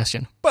them a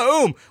question.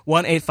 Boom!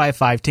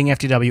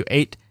 1-855-TING-FTW,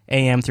 8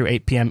 a.m. through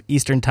 8 p.m.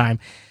 Eastern Time.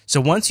 So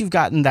once you've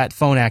gotten that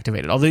phone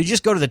activated, although you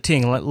just go to the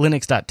Ting,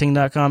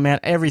 linux.ting.com, Matt,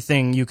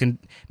 everything you can...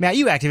 Matt,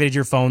 you activated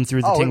your phone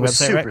through the Ting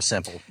website, right? Super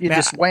simple. You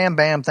just wham,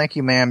 bam, thank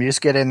you, ma'am. You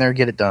just get in there,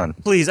 get it done.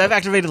 Please, I've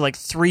activated like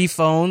 3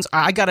 phones.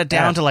 I got it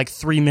down to like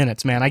 3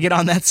 minutes, man. I get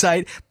on that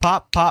site,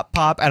 pop, pop,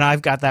 pop, and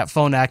I've got that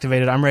phone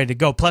activated. I'm ready to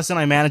go. Plus, then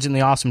I manage in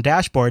the awesome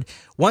dashboard.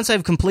 Once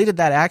I've completed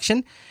that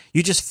action,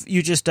 you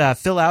just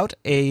fill out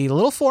a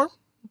little form.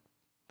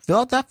 Fill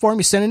out that form.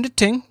 You send it to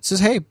Ting. It says,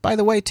 hey, by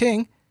the way,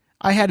 Ting,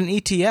 I had an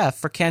ETF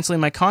for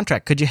canceling my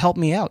contract. Could you help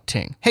me out,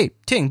 Ting? Hey,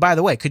 Ting, by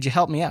the way, could you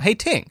help me out? Hey,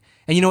 Ting.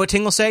 And you know what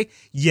Ting will say?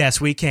 Yes,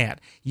 we can.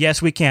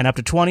 Yes, we can. Up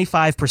to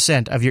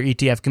 25% of your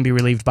ETF can be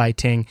relieved by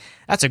Ting.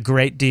 That's a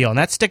great deal, and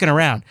that's sticking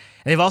around.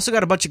 And they've also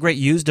got a bunch of great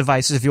used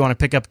devices if you want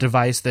to pick up a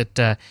device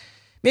that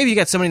maybe you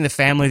got somebody in the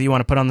family that you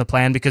want to put on the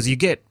plan because you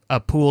get a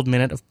pooled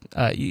minute.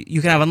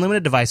 You can have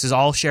unlimited devices,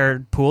 all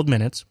shared pooled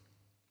minutes.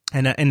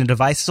 And a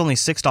device is only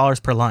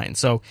 $6 per line.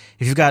 So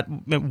if you've got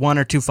 1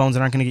 or 2 phones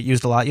that aren't going to get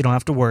used a lot, you don't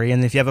have to worry.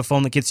 And if you have a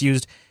phone that gets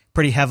used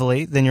pretty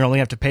heavily, then you only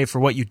have to pay for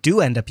what you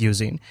do end up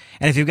using.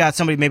 And if you've got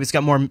somebody, maybe it's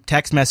got more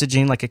text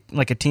messaging,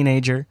 like a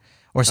teenager,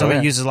 or somebody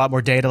who uses a lot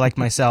more data like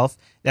myself,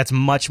 that's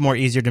much more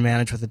easier to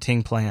manage with a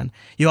Ting plan.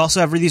 You also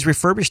have these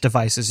refurbished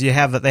devices. They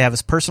have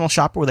a personal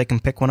shopper where they can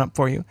pick one up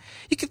for you.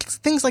 You get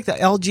things like the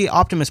LG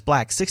Optimus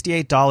Black,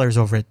 $68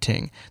 over at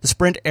Ting. The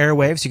Sprint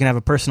Airwaves, you can have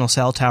a personal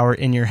cell tower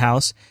in your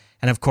house.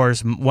 And, of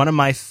course, one of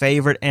my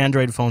favorite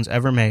Android phones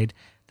ever made,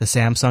 the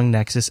Samsung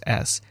Nexus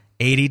S.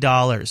 $80.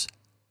 $80.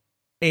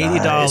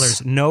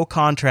 Nice. No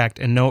contract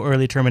and no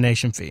early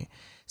termination fee.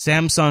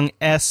 Samsung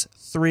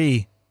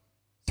S3,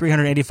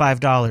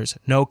 $385.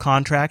 No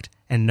contract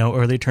and no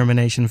early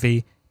termination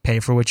fee. Pay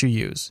for what you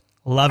use.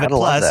 Love it.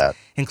 Plus,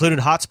 included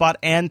hotspot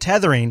and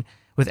tethering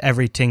with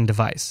every Ting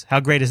device. How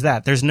great is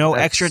that? There's no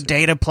extra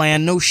data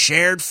plan, no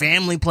shared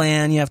family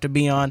plan you have to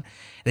be on.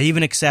 They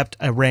even accept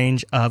a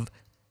range of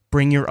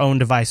bring your own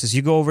devices.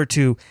 You go over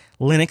to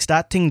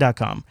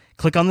linux.ting.com,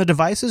 click on the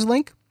devices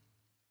link.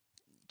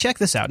 Check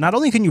this out. Not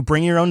only can you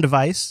bring your own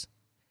device,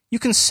 you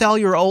can sell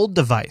your old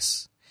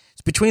device.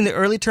 It's between the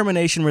early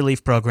termination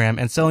relief program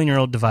and selling your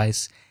old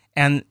device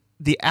and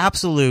the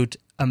absolute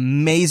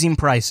amazing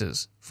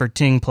prices for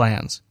Ting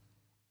plans.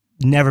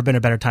 Never been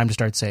a better time to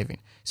start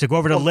saving. So go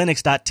over to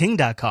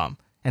linux.ting.com,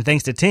 and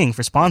thanks to Ting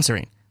for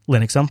sponsoring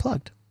Linux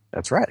Unplugged.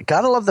 That's right.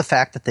 Gotta love the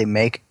fact that they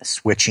make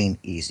switching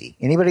easy.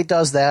 Anybody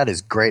does that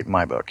is great in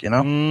my book, you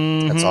know?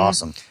 Mm-hmm. That's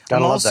awesome.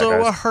 I'm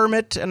also a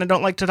hermit, and I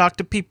don't like to talk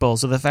to people,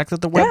 so the fact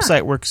that the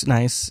website works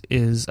nice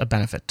is a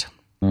benefit.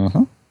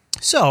 Mm-hmm.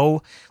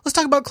 So, let's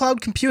talk about cloud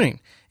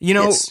computing. You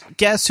know,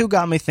 guess who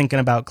got me thinking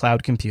about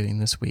cloud computing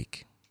this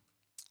week?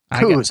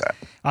 Who is that?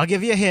 I'll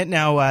give you a hint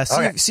now.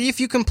 See if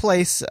you can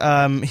place.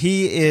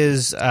 He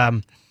is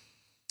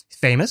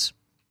famous.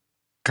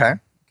 Okay.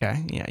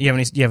 Yeah. You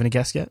have any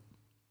guess yet?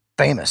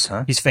 Famous,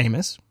 huh? He's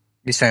famous.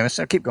 He's famous.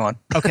 So keep going.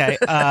 Okay.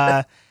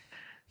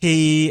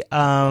 He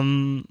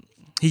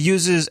He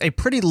uses a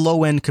pretty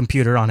low-end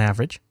computer on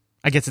average.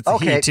 I guess it's a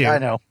he, too. I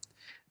know.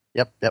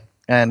 Yep.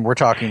 And we're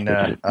talking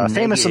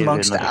famous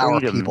amongst our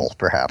people,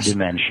 perhaps.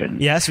 Dimension.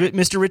 Yes,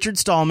 Mr. Richard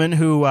Stallman,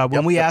 who,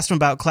 when we asked him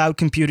about cloud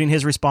computing,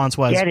 his response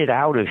was, "Get it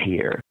out of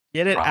here.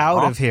 Get it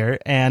out of here."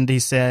 And he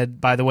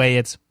said, by the way,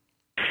 it's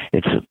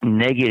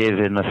negative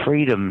in the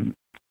freedom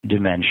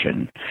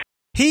dimension.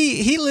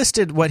 He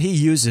listed what he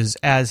uses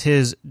as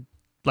his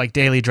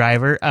daily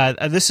driver.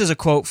 This is a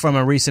quote from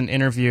a recent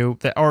interview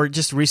or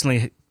just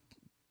recently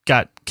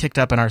got kicked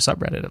up in our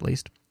subreddit, at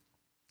least.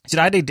 He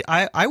said,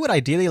 I would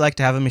ideally like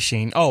to have a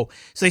machine. Oh,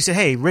 so they said,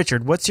 hey,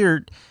 Richard, what's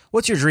your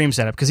dream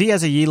setup? Because he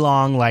has a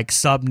Yilong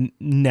sub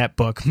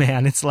netbook,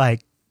 man. It's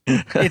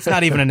it's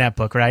not even a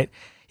netbook, right?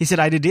 He said,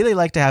 I'd ideally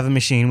like to have a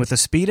machine with the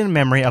speed and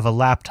memory of a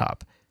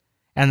laptop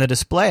and the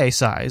display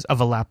size of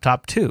a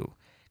laptop too,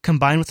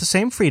 combined with the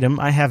same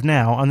freedom I have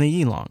now on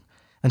the Yilong.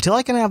 Until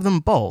I can have them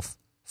both,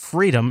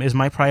 freedom is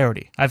my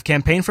priority. I've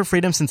campaigned for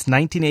freedom since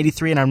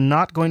 1983, and I'm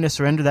not going to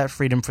surrender that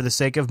freedom for the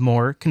sake of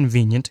more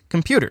convenient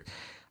computer.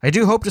 I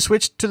do hope to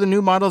switch to the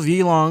new model of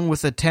Yilong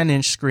with a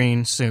 10-inch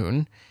screen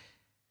soon.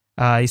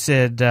 He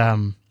said,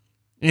 and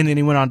then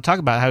he went on to talk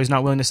about how he's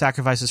not willing to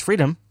sacrifice his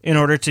freedom in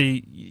order to,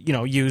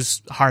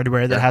 use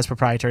hardware that has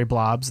proprietary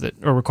blobs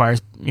or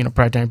requires,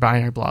 proprietary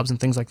binary blobs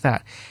and things like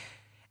that.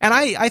 And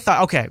I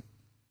thought, okay,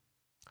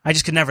 I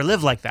just could never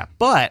live like that.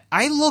 But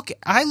I look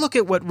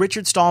at what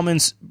Richard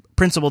Stallman's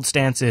principled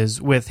stance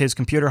is with his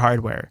computer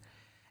hardware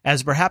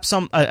as perhaps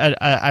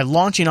a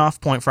launching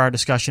off point for our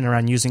discussion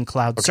around using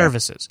cloud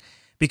services.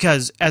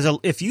 Because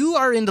if you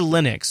are into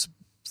Linux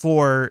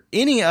for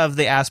any of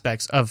the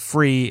aspects of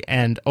free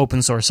and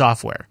open source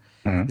software,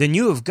 then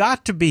you have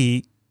got to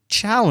be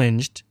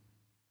challenged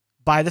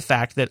by the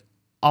fact that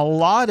a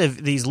lot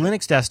of these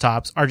Linux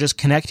desktops are just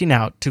connecting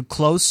out to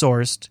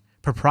closed-sourced,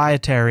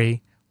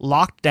 proprietary,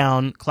 locked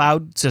down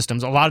cloud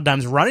systems, a lot of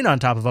times running on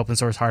top of open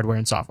source hardware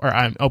and software,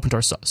 or open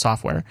source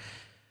software.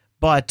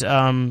 But,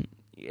 the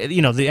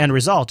end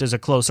result is a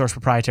closed source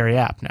proprietary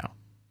app now.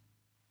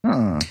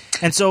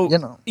 And so,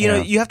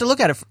 you have to look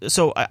at it.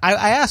 So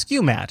I ask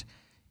you, Matt,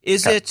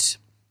 is it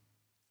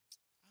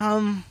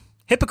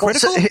hypocritical? Well,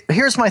 so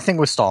here's my thing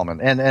with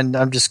Stallman, and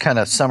I'm just kind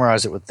of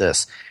summarize it with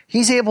this.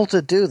 He's able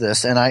to do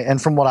this,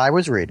 and from what I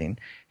was reading,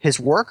 his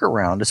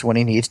workaround is when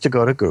he needs to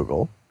go to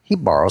Google, he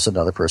borrows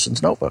another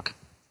person's notebook.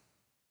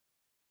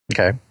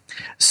 Okay.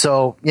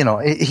 So,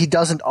 he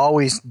doesn't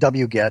always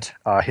wget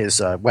his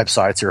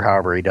websites or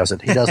however he does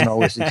it. He doesn't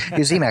always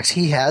use Emacs.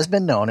 He has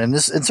been known,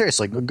 and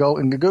seriously, go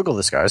and Google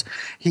this, guys.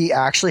 He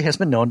actually has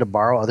been known to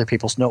borrow other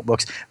people's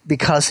notebooks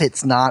because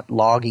it's not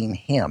logging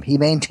him. He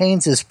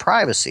maintains his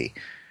privacy,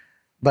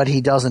 but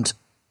he doesn't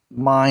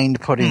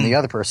mind putting the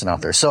other person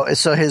out there. So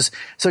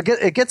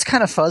it gets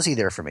kind of fuzzy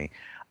there for me.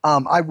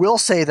 I will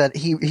say that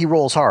he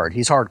rolls hard.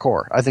 He's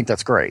hardcore. I think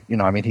that's great.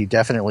 He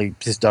definitely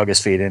just dug his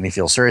feet in and he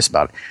feels serious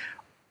about it.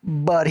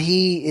 But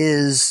he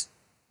is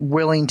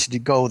willing to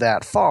go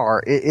that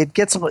far. It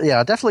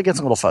definitely gets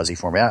a little fuzzy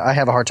for me. I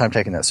have a hard time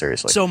taking that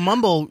seriously. So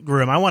Mumble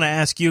Room, I want to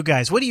ask you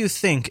guys, what do you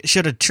think?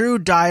 Should a true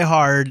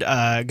diehard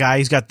guy,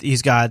 he's got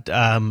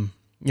a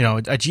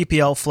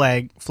GPL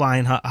flag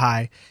flying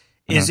high,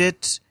 is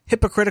it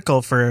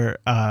hypocritical for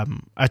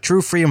a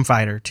true freedom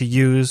fighter to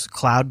use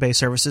cloud-based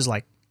services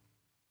like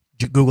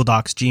Google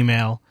Docs,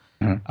 Gmail,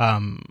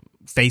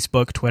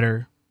 Facebook,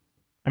 Twitter?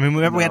 I mean,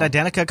 remember we had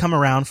Identica come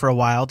around for a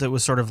while that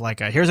was sort of like,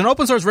 here's an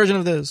open source version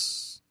of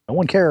this. No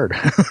one cared.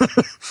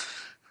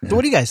 So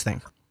what do you guys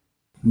think?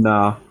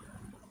 No,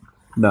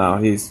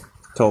 he's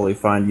totally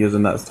fine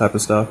using that type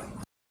of stuff.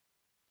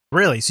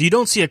 Really? So you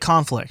don't see a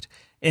conflict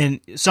in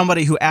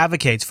somebody who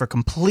advocates for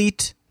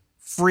complete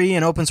free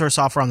and open source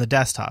software on the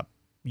desktop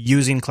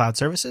using cloud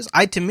services?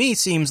 To me,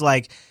 seems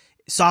like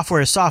software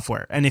is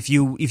software. And if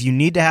you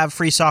need to have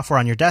free software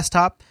on your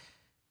desktop,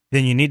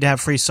 then you need to have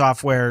free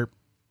software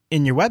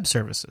in your web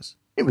services.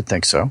 You would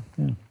think so.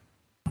 Yeah.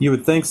 You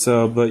would think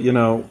so, but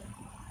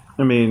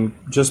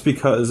just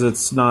because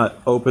it's not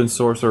open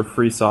source or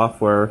free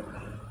software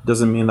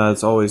doesn't mean that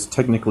it's always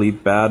technically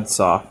bad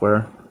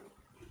software.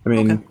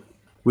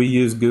 We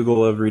use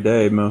Google every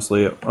day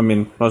mostly.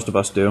 Most of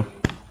us do.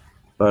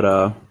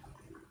 But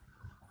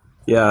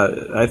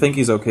I think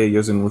he's okay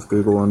using with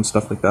Google and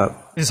stuff like that.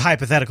 His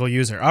hypothetical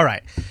user. All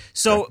right.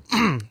 So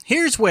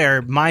here's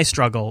where my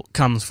struggle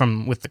comes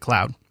from with the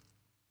cloud.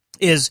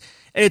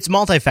 It's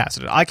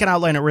multifaceted. I can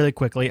outline it really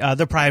quickly.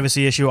 The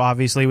privacy issue,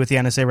 obviously, with the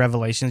NSA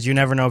revelations. You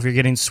never know if you're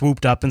getting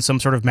swooped up in some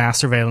sort of mass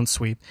surveillance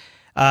sweep.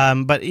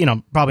 But,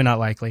 probably not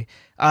likely.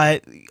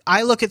 I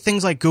look at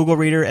things like Google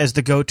Reader as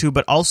the go-to,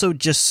 but also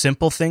just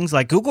simple things.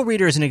 Like Google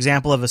Reader is an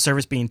example of a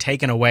service being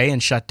taken away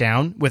and shut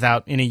down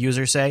without any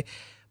user say.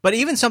 But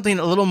even something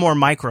a little more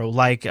micro,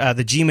 like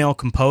the Gmail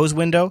Compose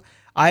window,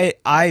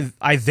 I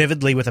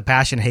vividly, with a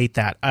passion, hate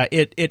that.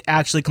 It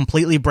actually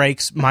completely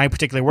breaks my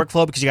particular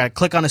workflow because you got to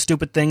click on a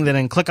stupid thing,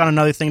 then click on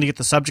another thing to get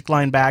the subject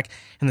line back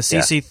and the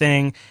CC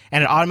thing,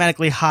 and it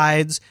automatically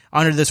hides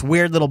under this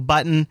weird little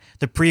button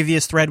the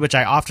previous thread, which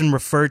I often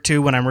refer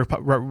to when I'm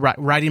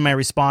writing my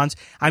response.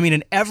 I mean,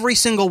 in every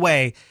single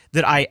way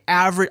that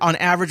on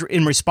average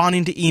in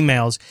responding to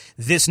emails,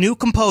 this new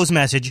compose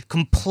message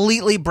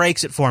completely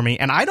breaks it for me,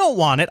 and I don't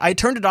want it. I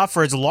turned it off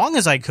for as long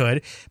as I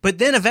could, but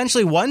then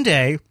eventually one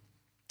day,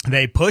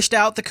 they pushed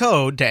out the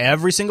code to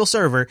every single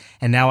server,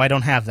 and now I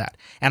don't have that.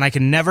 And I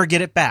can never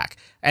get it back.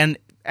 And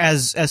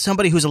as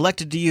somebody who's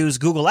elected to use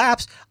Google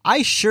Apps,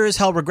 I sure as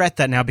hell regret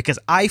that now because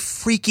I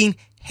freaking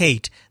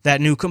hate that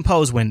new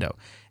Compose window.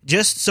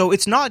 Just so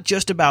it's not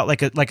just about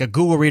like a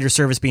Google Reader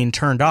service being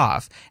turned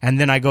off and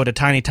then I go to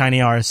tiny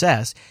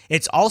RSS.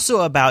 It's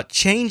also about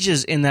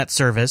changes in that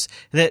service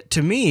that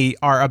to me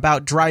are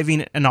about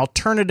driving an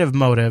alternative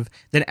motive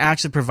than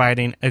actually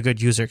providing a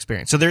good user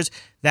experience. So there's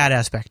that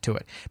aspect to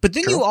it. But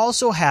then you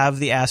also have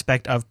the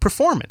aspect of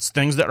performance.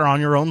 Things that are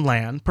on your own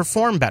LAN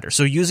perform better.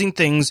 So using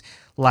things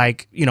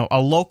like,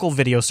 a local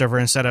video server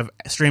instead of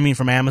streaming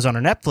from Amazon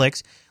or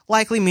Netflix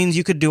likely means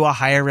you could do a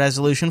higher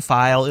resolution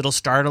file. It'll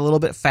start a little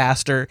bit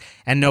faster,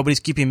 and nobody's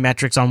keeping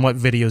metrics on what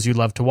videos you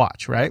love to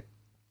watch, right?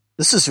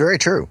 This is very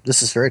true.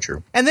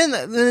 And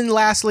then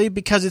lastly,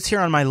 because it's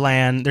here on my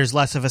LAN, there's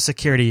less of a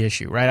security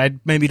issue, right? I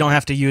maybe don't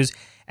have to use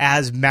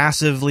as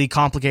massively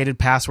complicated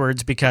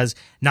passwords because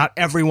not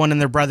everyone and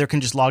their brother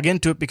can just log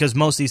into it because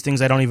most of these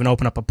things I don't even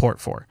open up a port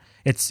for.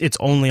 It's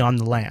only on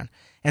the LAN.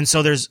 And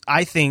so there's,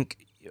 I think,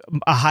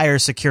 a higher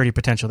security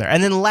potential there.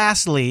 And then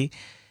lastly,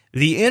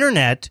 the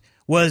internet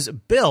was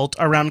built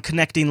around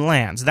connecting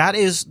LANs. That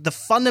is the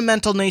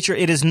fundamental nature.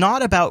 It is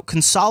not about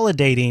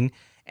consolidating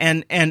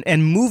and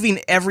moving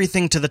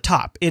everything to the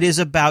top. It is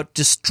about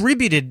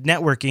distributed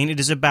networking. It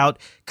is about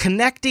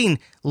connecting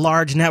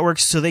large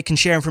networks so they can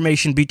share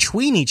information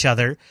between each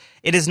other.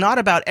 It is not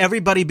about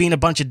everybody being a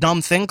bunch of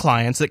dumb thin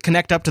clients that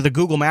connect up to the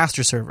Google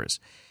master servers,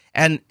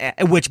 and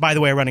which, by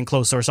the way, are running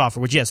closed source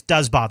software, which, yes,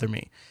 does bother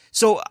me.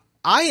 So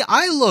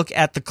I look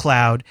at the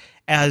cloud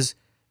as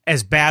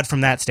bad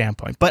from that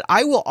standpoint. But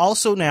I will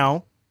also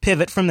now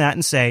pivot from that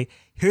and say,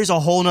 here's a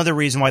whole other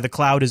reason why the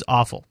cloud is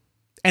awful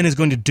and is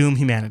going to doom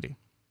humanity.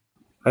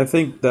 I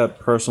think that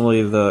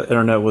personally the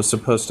internet was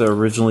supposed to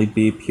originally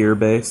be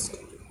peer-based.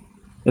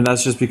 And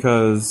that's just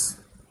because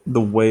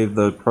the way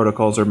the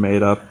protocols are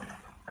made up.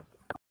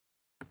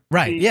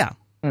 Right, yeah.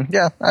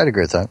 Yeah, I'd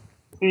agree with that.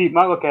 See,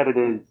 my look at it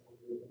is,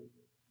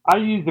 I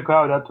use the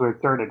cloud up to a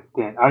certain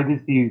extent. I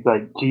just use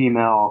like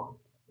Gmail,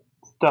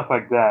 stuff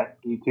like that,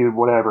 YouTube,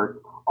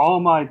 whatever. All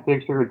my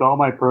pictures, all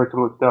my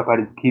personal stuff,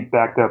 I just keep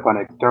backed up on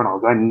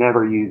externals. I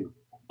never use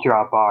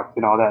Dropbox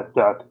and all that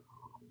stuff.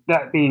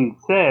 That being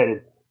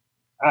said,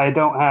 I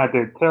don't have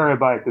the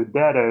terabytes of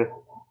data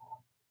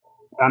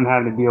I'm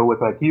having to deal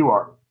with like you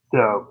are.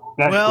 So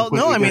that's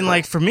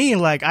like for me,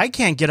 like I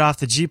can't get off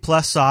the G+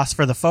 sauce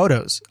for the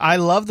photos. I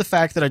love the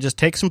fact that I just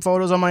take some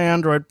photos on my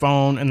Android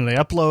phone and they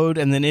upload,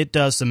 and then it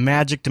does some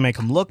magic to make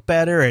them look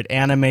better. It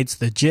animates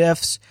the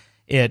GIFs.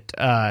 It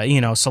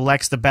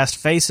selects the best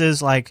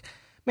faces. Like,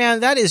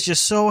 man, that is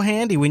just so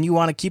handy when you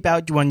want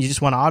to when you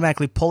just want to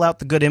automatically pull out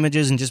the good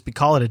images and just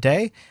call it a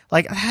day.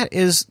 Like, that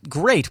is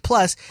great.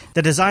 Plus,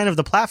 the design of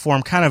the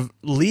platform kind of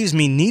leaves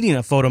me needing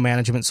a photo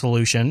management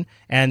solution,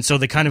 and so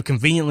they kind of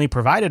conveniently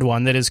provided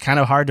one that is kind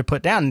of hard to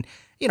put down.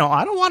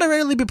 I don't want to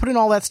really be putting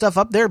all that stuff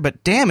up there,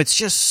 but damn, it's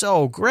just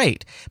so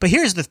great. But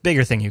here's the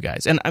bigger thing, you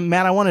guys. And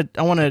Matt, I want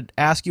to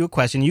ask you a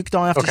question. You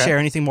don't have to share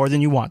anything more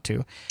than you want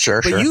to.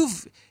 Sure.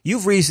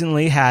 You've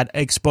recently had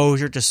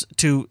exposure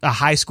to a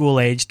high school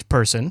aged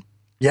person.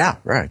 Yeah,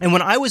 right. And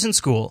when I was in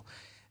school,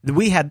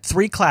 we had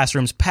 3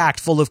 classrooms packed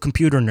full of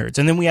computer nerds.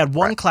 And then we had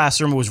one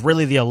classroom that was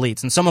really the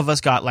elites. And some of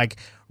us got like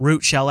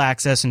root shell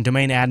access and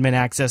domain admin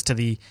access to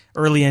the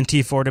early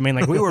NT4 domain.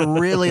 Like we were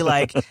really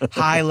like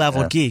high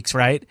level geeks,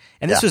 right?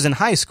 And this was in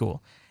high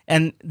school.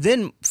 And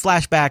then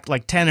flashback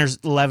like 10 or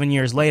 11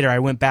 years later, I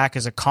went back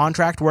as a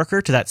contract worker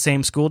to that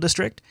same school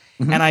district.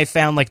 Mm-hmm. And I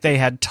found like they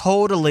had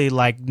totally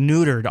like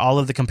neutered all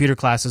of the computer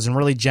classes and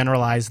really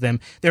generalized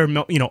them. They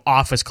were,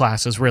 office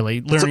classes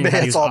really.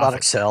 It's all about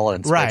Excel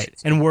and spreadsheets.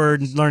 Right, and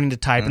Word, learning to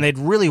type. Mm-hmm. And they'd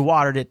really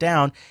watered it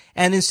down.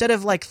 And instead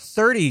of like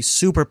 30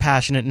 super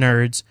passionate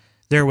nerds,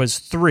 there was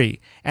 3,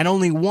 and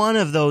only one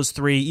of those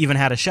 3 even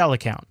had a shell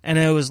account. And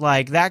it was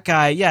like, that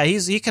guy, yeah,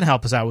 he can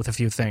help us out with a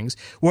few things.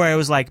 Where it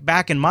was like,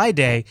 back in my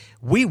day,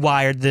 we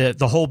wired the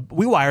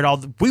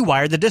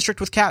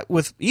district with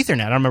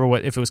Ethernet. I don't remember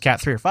if it was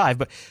Cat 3 or 5,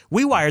 but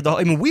we wired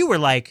we were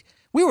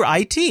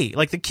IT.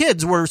 Like the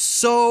kids were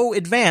so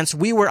advanced,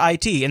 we were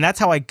IT, and that's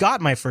how I got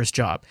my first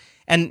job.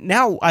 And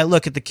now I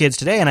look at the kids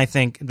today, and I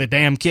think, the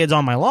damn kids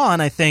on my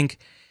lawn, I think,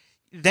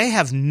 they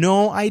have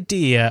no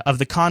idea of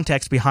the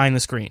context behind the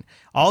screen.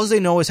 All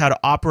they know is how to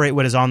operate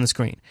what is on the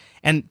screen.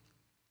 And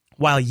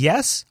while,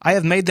 yes, I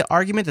have made the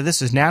argument that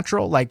this is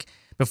natural, like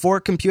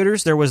Before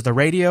computers, there was the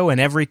radio, and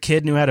every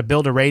kid knew how to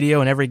build a radio,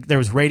 and there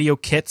was radio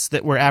kits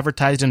that were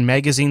advertised in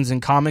magazines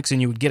and comics,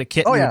 and you would get a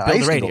kit and you would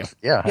build a radio.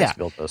 I used to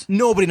build those.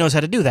 Nobody knows how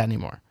to do that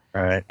anymore.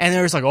 Right. And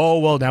there was like, oh,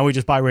 well, now we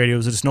just buy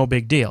radios. It's no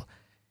big deal.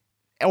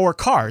 Or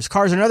cars.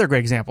 Cars are another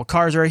great example.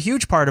 Cars are a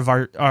huge part of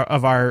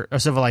our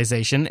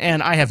civilization,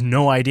 and I have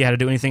no idea how to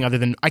do anything other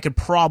than I could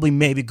probably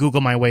maybe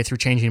Google my way through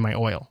changing my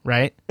oil,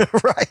 right?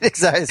 Right,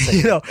 exactly.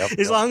 You know,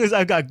 as long as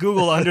I've got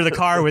Google under the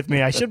car with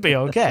me, I should be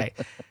okay.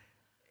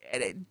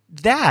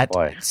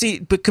 But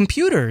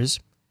computers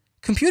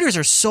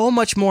are so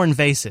much more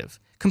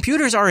invasive.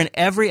 Computers are in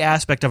every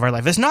aspect of our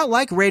life. It's not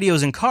like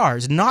radios and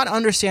cars. Not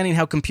understanding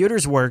how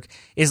computers work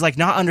is like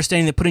not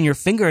understanding that putting your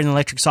finger in an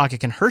electric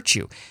socket can hurt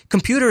you.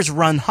 Computers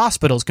run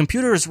hospitals.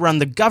 Computers run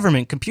the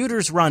government.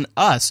 Computers run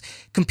us.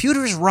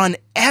 Computers run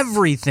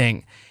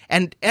everything.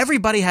 And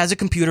everybody has a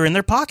computer in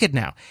their pocket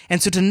now.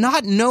 And so to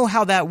not know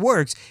how that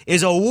works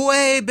is a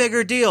way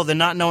bigger deal than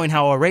not knowing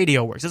how a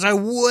radio works. It's a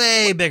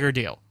way bigger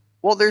deal.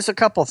 Well, there's a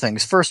couple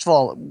things. First of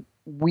all,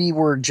 we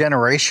were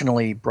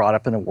generationally brought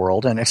up in a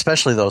world, and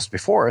especially those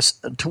before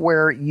us, to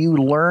where you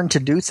learn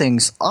to do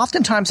things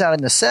oftentimes out of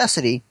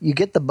necessity. You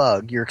get the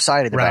bug, you're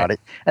excited about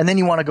it, and then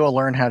you want to go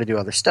learn how to do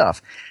other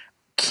stuff.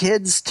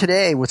 Kids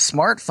today with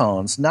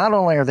smartphones, not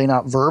only are they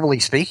not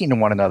verbally speaking to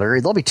one another,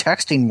 they'll be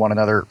texting one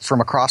another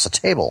from across a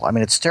table. I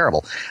mean, it's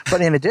terrible.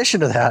 But in addition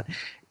to that,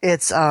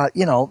 it's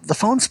the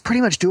phones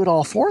pretty much do it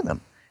all for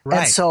them.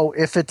 Right. And so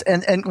if it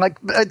and like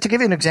to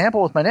give you an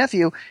example with my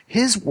nephew,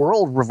 his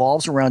world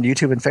revolves around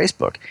YouTube and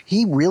Facebook.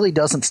 He really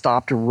doesn't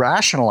stop to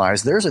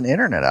rationalize there's an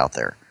internet out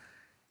there.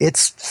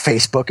 It's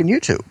Facebook and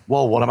YouTube.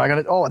 Well, what am I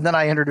going to? Oh, and then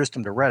I introduced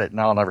him to Reddit, and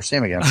I'll never see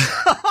him again.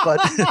 But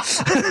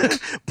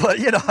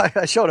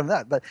I showed him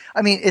that. But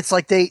I mean, it's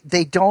like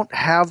they don't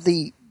have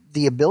the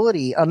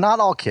ability. Not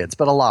all kids,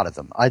 but a lot of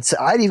them. I'd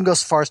even go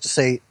so far as to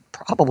say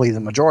probably the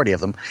majority of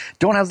them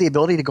don't have the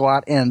ability to go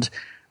out and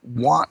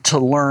want to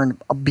learn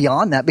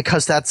beyond that,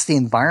 because that's the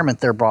environment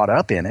they're brought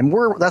up in. And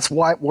that's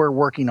what we're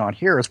working on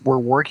here is we're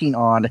working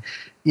on,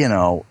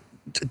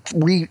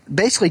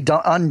 basically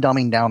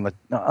undumbing down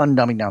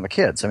the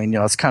kids. I mean,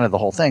 that's kind of the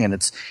whole thing, and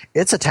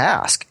it's a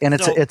task, and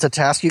it's a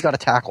task you got to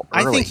tackle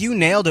early. I think you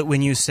nailed it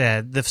when you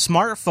said the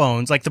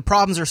smartphones, like the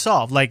problems are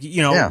solved. Like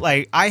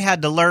like I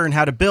had to learn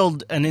how to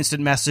build an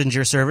instant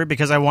messenger server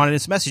because I wanted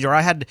instant messenger.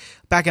 Or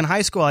back in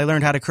high school, I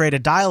learned how to create a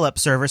dial-up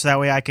server so that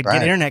way I could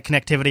get internet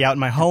connectivity out in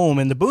my home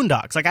in the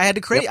boondocks. Like I had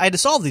to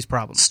solve these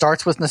problems.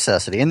 Starts with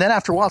necessity, and then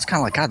after a while, it's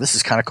kind of like, God, this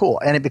is kind of cool,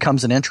 and it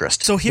becomes an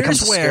interest. So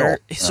here's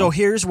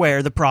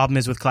where the problem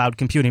is with cloud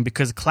computing,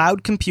 because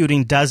cloud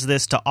computing does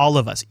this to all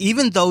of us.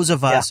 Even those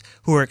of us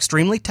who are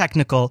extremely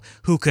technical,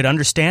 who could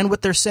understand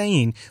what they're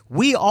saying,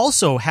 we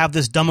also have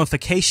this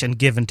dumbification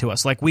given to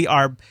us. Like we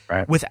are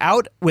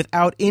without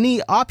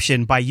any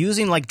option by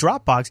using like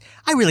Dropbox.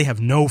 I really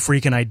have no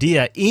freaking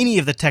idea any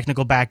of the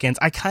technical backends.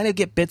 I kind of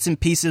get bits and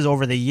pieces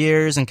over the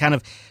years and kind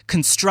of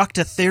construct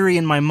a theory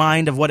in my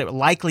mind of what it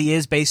likely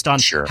is based on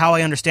how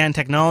I understand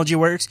technology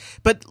works.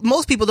 But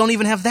most people don't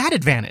even have that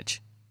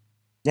advantage.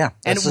 Yeah,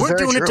 and we're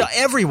doing it to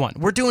everyone.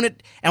 We're doing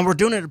it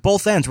at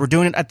both ends. We're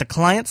doing it at the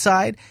client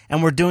side,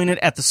 and we're doing it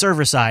at the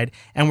server side,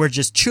 and we're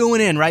just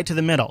chewing in right to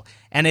the middle.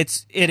 And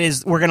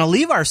we're going to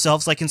leave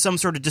ourselves like in some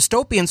sort of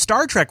dystopian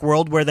Star Trek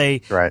world where they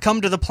come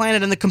to the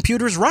planet and the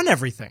computers run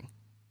everything.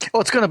 Oh,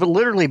 it's going to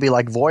literally be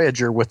like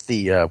Voyager with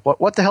the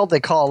what the hell they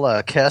call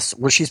Kess,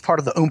 where she's part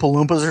of the Oompa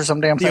Loompas or some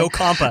damn thing. The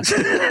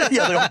Okampa.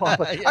 Yeah, the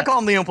Okampa. Yeah. I call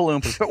them the Oompa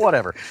Loompas, but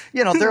whatever.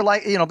 They're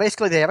like,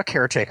 basically they have a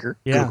caretaker,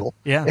 Google,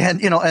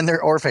 and and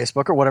they're or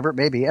Facebook or whatever it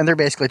may be, and they're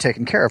basically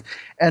taken care of.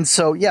 And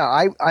so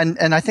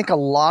I think a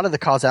lot of the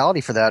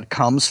causality for that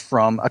comes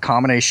from a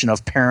combination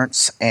of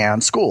parents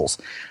and schools.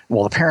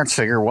 Well, the parents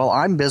figure,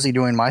 I'm busy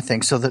doing my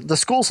thing, so the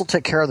schools will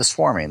take care of this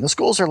for me. And the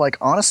schools are like,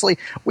 honestly,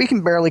 we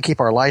can barely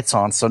keep our lights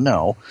on, so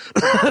no.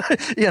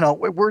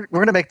 We're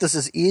going to make this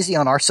as easy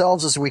on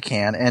ourselves as we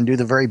can and do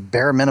the very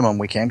bare minimum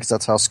we can, because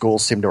that's how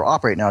schools seem to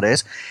operate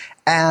nowadays.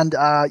 And,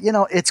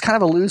 it's kind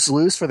of a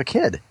lose-lose for the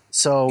kid.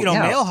 So,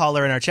 Mail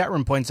Holler in our chat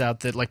room points out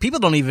that, like, people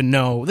don't even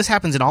know – this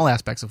happens in all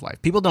aspects of life.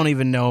 People don't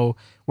even know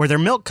where their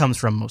milk comes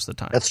from most of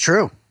the time. That's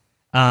true.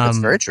 That's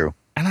very true.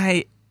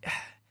 And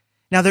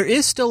now, there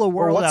is still a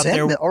world out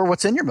there. Or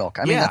what's in your milk.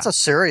 I mean, that's a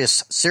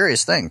serious,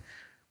 serious thing.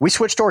 We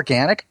switched to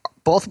organic.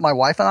 Both my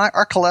wife and I,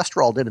 our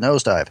cholesterol did a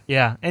nosedive.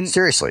 Yeah. And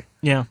seriously.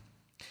 Yeah.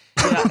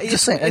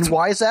 Just saying. And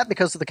why is that?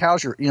 Because of the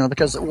cows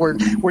because where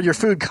your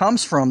food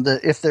comes from,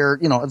 if they're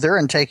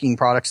intaking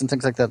products and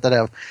things like that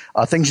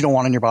have things you don't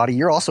want in your body,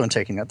 you're also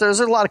intaking that. There's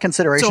a lot of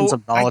considerations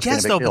of knowledge. I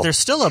guess but there's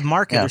still a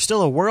market. Yeah. There's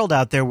still a world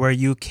out there where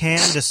you can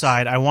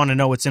decide, I want to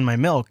know what's in my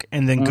milk,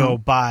 and then go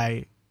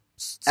buy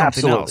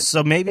something else.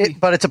 So maybe,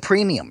 but it's a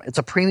premium. It's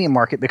a premium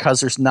market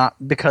because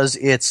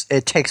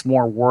it takes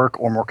more work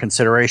or more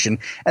consideration,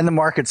 and the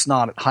market's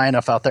not high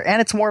enough out there, and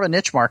it's more of a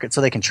niche market,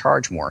 so they can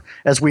charge more,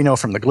 as we know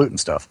from the gluten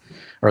stuff,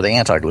 or the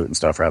anti-gluten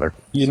stuff rather.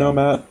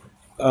 Matt,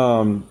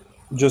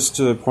 just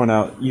to point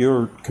out,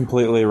 you're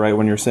completely right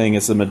when you're saying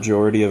it's the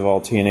majority of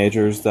all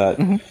teenagers that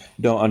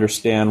don't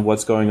understand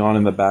what's going on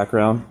in the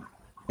background.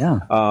 Yeah,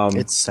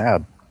 it's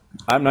sad.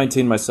 I'm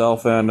 19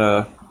 myself, and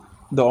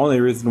the only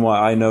reason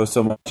why I know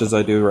so much as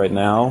I do right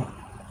now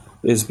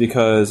is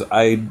because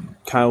I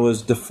kind of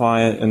was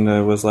defiant and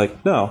I was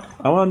like, no,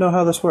 I want to know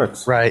how this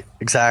works. Right,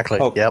 exactly.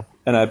 Yep.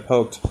 And I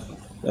poked,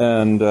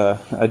 and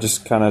I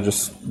just kind of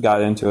just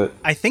got into it.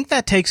 I think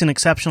that takes an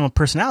exceptional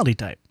personality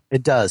type.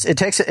 It does.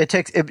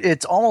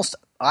 It's almost,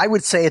 I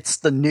would say it's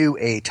the new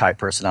A-type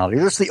personality.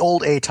 There's the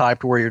old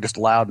A-type where you're just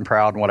loud and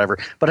proud and whatever.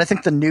 But I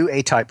think the new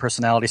A-type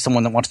personality is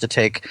someone that wants to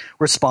take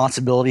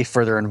responsibility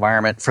for their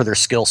environment, for their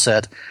skill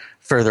set,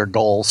 for their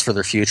goals, for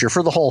their future,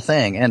 for the whole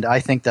thing. And I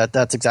think that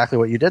that's exactly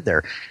what you did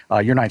there.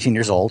 You're 19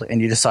 years old, and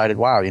you decided,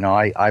 wow,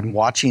 I'm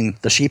watching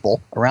the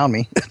sheeple around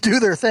me do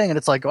their thing, and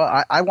it's like,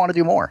 well, I want to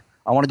do more.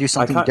 I want to do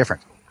something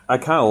different. I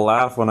kind of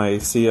laugh when I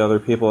see other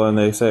people and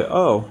they say,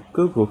 oh,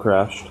 Google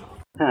crashed.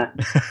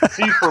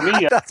 See, for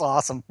me, that's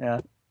awesome.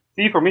 Yeah.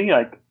 See, for me,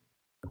 like,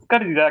 it's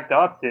got the exact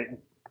opposite.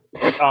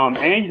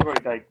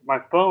 Android, like, my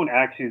phone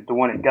actually is the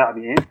one that got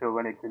me into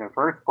Linux in the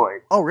first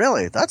place. Oh,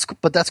 really? That's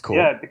cool.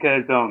 Yeah,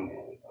 because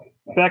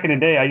back in the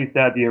day, I used to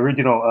have the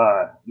original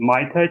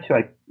MyTouch.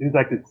 Like, it was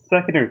like the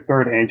second or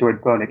third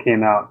Android phone that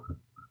came out,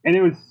 and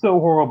it was so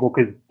horrible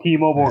because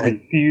T-Mobile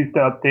refused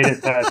to update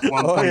it past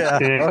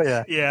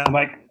 1.6. Yeah. I'm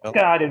like,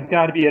 God, there's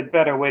got to be a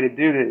better way to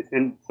do this.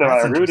 And so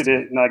I rooted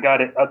it, and I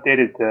got it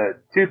updated to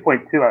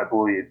 2.2, I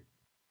believe.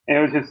 And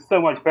it was just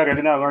so much better.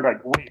 Then I learned,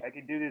 like, wait, I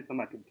can do this on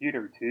my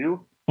computer,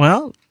 too?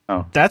 Well,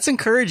 that's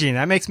encouraging.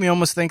 That makes me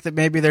almost think that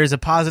maybe there's a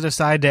positive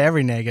side to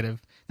every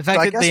negative. The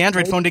fact that the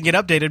Android phone didn't get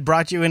updated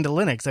brought you into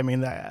Linux. I mean,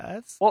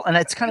 that's... Well, and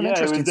it's kind of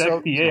interesting. Yeah, it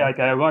was XDA. Like,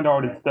 I learned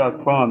all this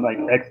stuff from, like,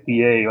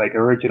 XDA, like,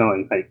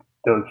 originally, like,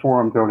 those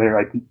forums over there,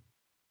 like,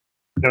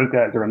 those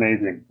guys are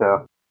amazing.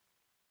 So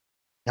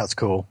that's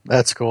cool.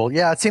 That's cool.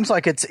 Yeah, it seems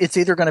like it's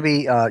either going to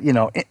be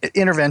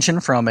intervention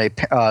from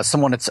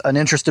someone that's an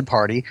interested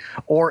party,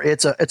 or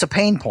it's a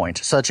pain point,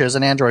 such as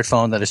an Android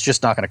phone that is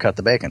just not going to cut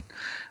the bacon.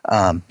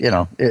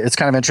 It's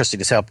kind of interesting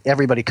to see how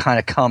everybody kind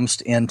of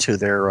comes into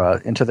their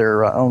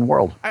own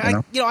world.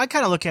 I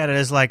kind of look at it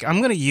as like, I'm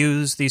going to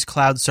use these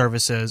cloud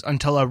services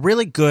until a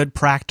really good,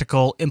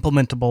 practical,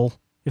 implementable,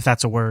 if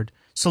that's a word,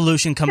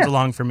 solution comes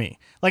along for me.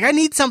 Like, I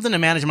need something to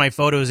manage my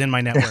photos in my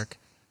network.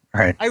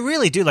 Right. I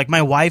really do. Like,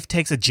 my wife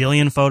takes a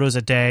jillion photos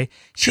a day.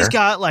 She's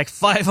got like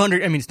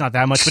 500. I mean, it's not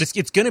that much, but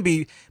it's going to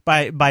be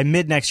by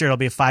mid next year. It'll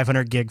be a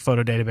 500 gig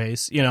photo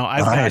database.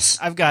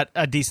 I've got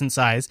a decent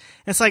size.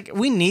 And it's like,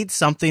 we need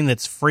something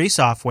that's free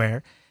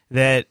software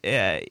that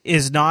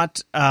is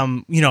not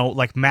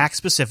like Mac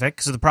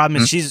specific. So the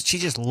problem is she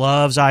just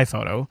loves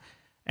iPhoto,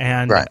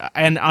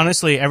 and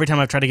honestly, every time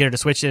I've tried to get her to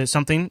switch to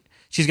something,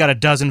 she's got a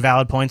dozen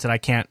valid points that I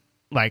can't.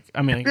 Like,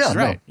 I mean, it's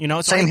right.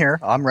 Same here.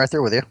 I'm right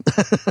there with you.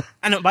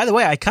 And by the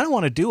way, I kind of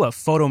want to do a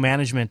photo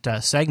management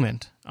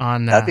segment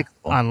on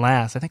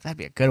LAS. I think that'd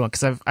be a good one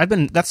because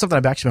that's something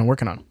I've actually been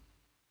working on.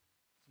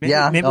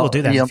 Maybe we'll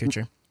do that in the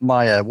future.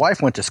 My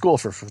wife went to school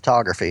for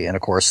photography, and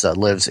of course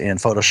lives in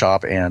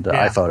Photoshop and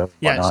iPhoto.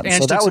 And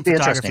and so that would be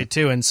photography interesting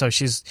too. And so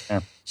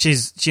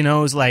she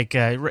knows, like,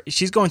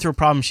 she's going through a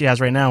problem she has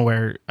right now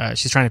where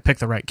she's trying to pick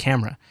the right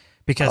camera.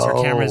 Because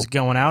her camera is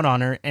going out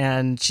on her,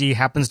 and she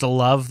happens to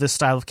love this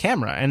style of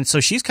camera. And so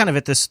she's kind of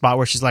at this spot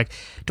where she's like,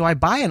 do I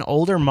buy an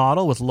older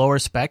model with lower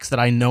specs that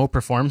I know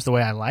performs the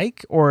way I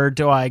like? Or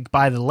do I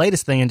buy the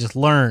latest thing and just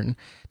learn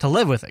to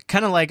live with it?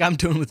 Kind of like I'm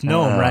doing with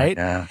GNOME, right?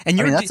 Yeah. And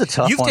that's a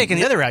tough you've one. taken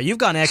the other route. You've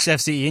gone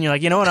XFCE, and you're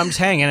like, you know what, I'm just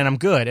hanging, and I'm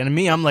good. And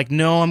me, I'm like,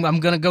 no, I'm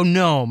going to go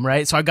GNOME,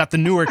 right? So I got the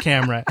newer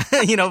camera,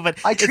 But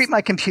I treat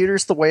my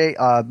computers the way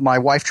my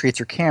wife treats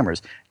her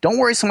cameras. Don't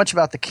worry so much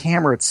about the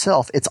camera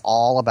itself. It's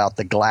all about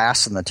the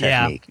glass and the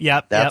technique.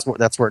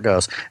 That's where it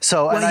goes.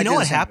 So, well,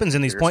 what happens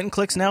in these point and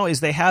clicks now is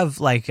they have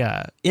like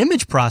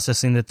image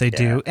processing that they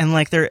do, and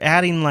like they're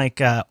adding like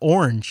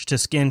orange to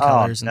skin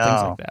colors and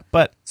things like that.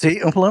 But see,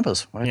 Oompa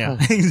Loompas. Yeah,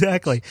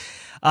 exactly.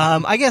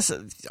 I guess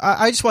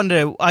I just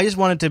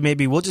wanted to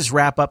maybe we'll just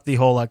wrap up the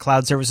whole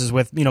cloud services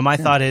with my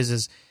thought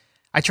is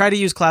I try to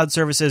use cloud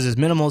services as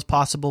minimal as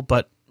possible,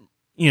 but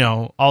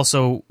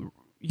also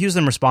use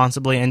them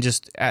responsibly and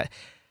just.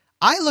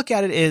 I look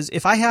at it as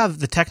if I have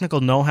the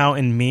technical know-how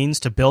and means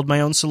to build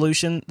my own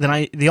solution,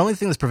 then the only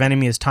thing that's preventing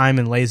me is time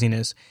and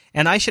laziness,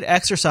 and I should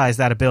exercise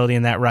that ability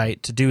and that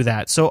right to do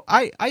that. So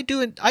I do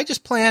it. I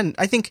just plan.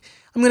 I think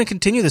I'm going to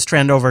continue this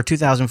trend over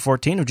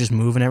 2014 of just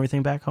moving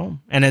everything back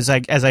home. And as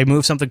I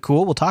move something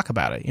cool, we'll talk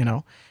about it.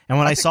 And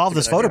when I solve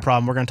this photo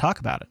problem, we're going to talk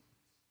about it.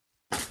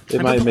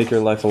 It might make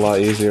your life a lot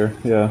easier.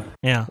 Yeah.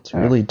 Yeah. It's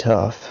really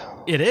tough.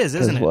 It is,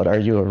 isn't it? What are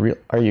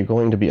you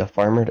going to be a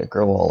farmer to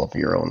grow all of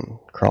your own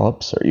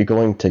crops? Are you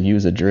going to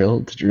use a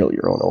drill to drill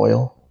your own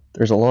oil?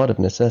 There's a lot of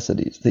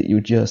necessities that you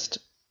just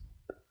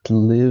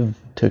live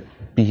to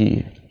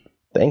be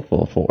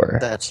thankful for.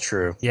 That's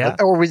true. Yeah.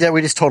 Or we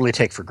just totally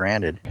take for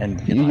granted.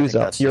 And you use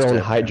up your own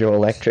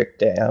hydroelectric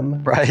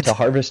dam to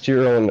harvest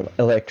your own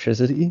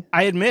electricity.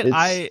 I admit,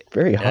 it's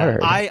very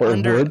hard for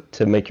wood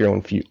to make your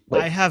own fuel.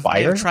 I have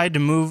tried to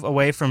move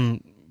away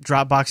from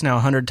Dropbox now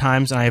 100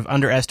 times, and I have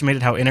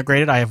underestimated how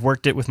integrated I have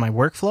worked it with my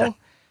workflow.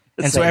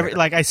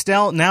 And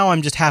so now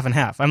I'm just half and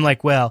half. I'm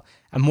like, well,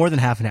 I'm more than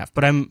half and half,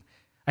 but I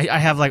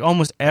have like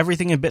almost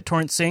everything in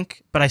BitTorrent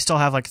sync, but I still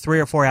have like 3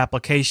 or 4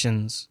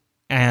 applications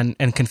and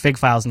config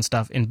files and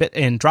stuff in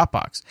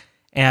Dropbox.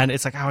 And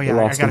it's like, oh yeah,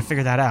 I got to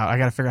figure that out. I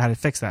got to figure out how to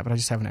fix that, but I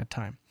just haven't had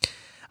time.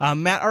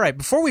 Matt, all right,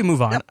 before we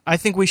move on, I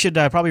think we should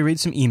probably read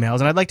some emails,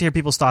 and I'd like to hear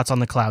people's thoughts on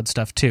the cloud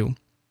stuff too.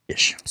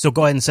 Yes. So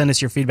go ahead and send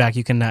us your feedback.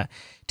 You can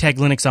tag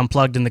Linux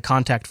Unplugged in the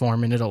contact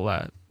form, and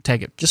it'll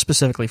tag it just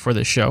specifically for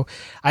this show.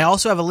 I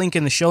also have a link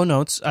in the show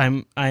notes.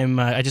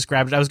 I just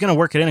grabbed it. I was going to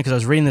work it in because I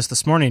was reading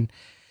this morning.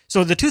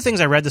 So the 2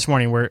 things I read this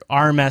morning were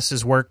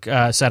RMS's work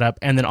setup,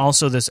 and then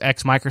also this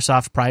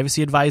ex-Microsoft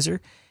privacy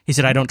advisor. He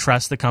said, I don't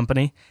trust the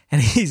company,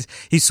 and he's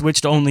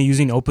switched to only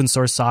using open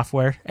source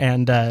software,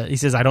 and he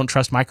says, I don't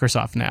trust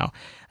Microsoft now.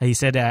 He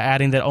said,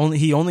 adding that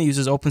he only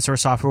uses open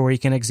source software where he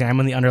can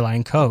examine the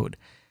underlying code.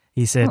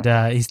 He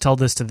said he's told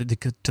this to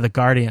the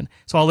Guardian.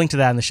 So I'll link to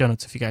that in the show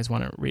notes if you guys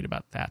want to read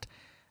about that.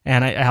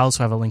 And I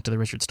also have a link to the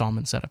Richard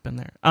Stallman setup in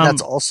there.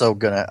 That's also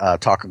going to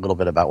talk a little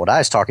bit about what I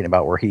was talking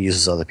about, where he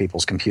uses other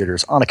people's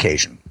computers on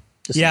occasion.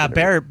 Yeah,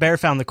 Bear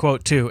found the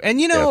quote too.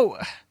 And,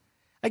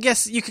 I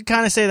guess you could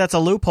kind of say that's a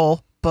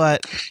loophole.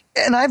 But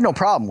and I have no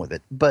problem with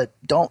it, but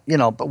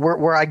but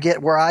where I get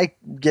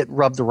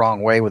rubbed the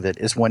wrong way with it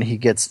is when he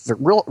gets the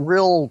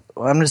real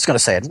I'm just going to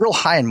say it, real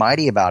high and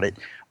mighty about it,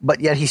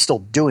 but yet he's still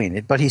doing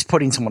it, but he's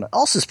putting someone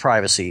else's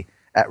privacy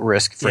at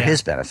risk for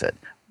his benefit.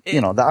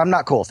 I'm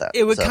not cool with that.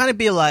 It would kind of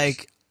be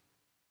like,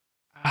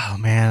 oh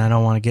man, I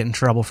don't want to get in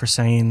trouble for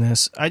saying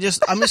this. I'm just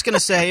going to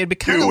say it'd be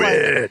kind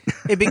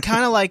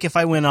of like if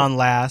I went on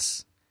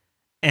Lass.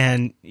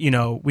 And, you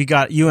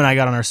and I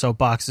got on our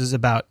soapboxes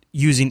about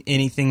using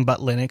anything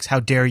but Linux. How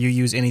dare you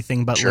use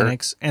anything but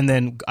Linux? And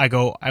then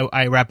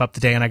I wrap up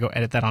the day and I go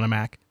edit that on a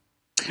Mac.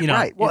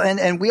 Right. Well,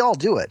 and we all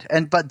do it.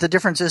 But the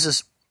difference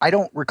is I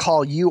don't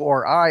recall you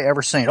or I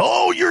ever saying,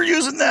 oh, you're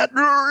using that.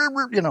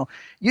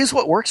 Use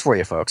what works for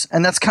you, folks.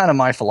 And that's kind of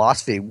my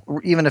philosophy.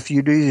 Even if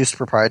you do use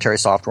proprietary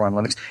software on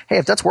Linux, hey,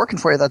 if that's working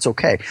for you, that's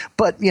okay.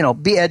 But,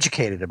 be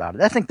educated about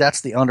it. I think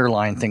that's the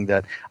underlying thing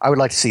that I would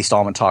like to see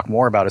Stallman talk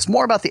more about. It's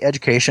more about the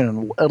education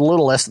and a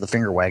little less of the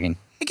finger wagging.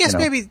 I guess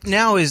maybe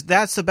now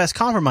that's the best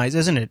compromise,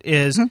 isn't it?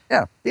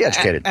 Be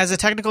educated. As a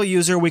technical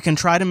user, we can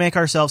try to make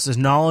ourselves as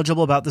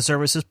knowledgeable about the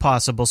service as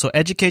possible. So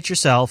educate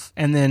yourself,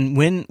 and then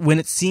when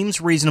it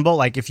seems reasonable,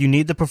 like if you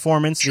need the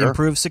performance, the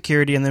improved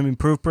security, and then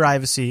improved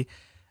privacy,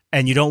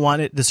 and you don't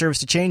want the service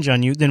to change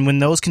on you, then when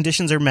those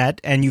conditions are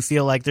met and you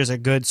feel like there's a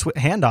good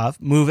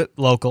handoff, move it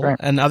local,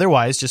 and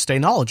otherwise just stay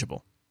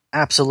knowledgeable.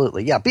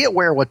 Absolutely. Yeah. Be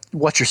aware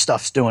what your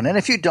stuff's doing. And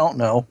if you don't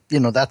know,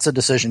 that's a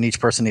decision each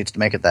person needs to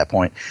make at that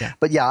point. Yeah.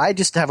 But yeah, I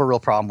just have a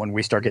real problem when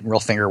we start getting real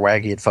finger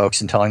waggy at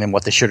folks and telling them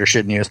what they should or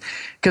shouldn't use.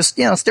 Because,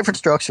 it's different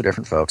strokes for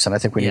different folks. And I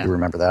think we need to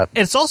remember that.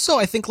 It's also,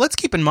 I think, let's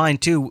keep in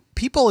mind too,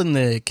 people in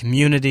the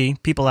community,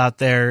 people out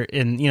there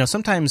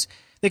sometimes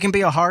they can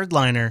be a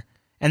hardliner.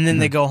 And then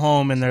they go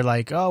home and they're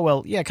like, oh,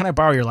 well, yeah, can I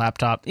borrow your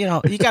laptop? You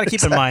got to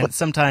keep in mind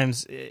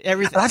sometimes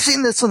everything. I've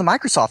seen this in the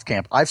Microsoft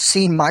camp. I've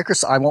seen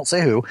I won't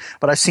say who,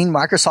 but I've seen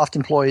Microsoft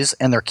employees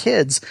and their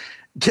kids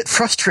get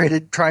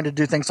frustrated trying to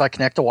do things like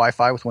connect to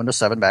Wi-Fi with Windows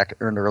 7 back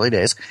in the early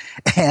days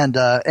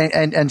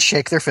and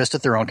shake their fist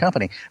at their own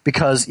company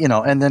because,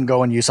 and then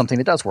go and use something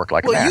that does work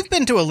like a Mac. Well, you've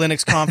been to a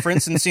Linux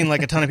conference and seen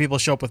like a ton of people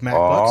show up with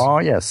MacBooks. Oh,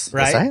 yes.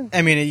 Right? Yes,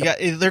 I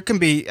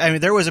mean,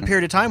 there was a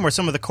period of time where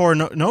some of the core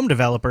GNOME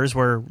developers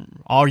were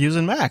all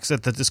using Macs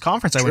at this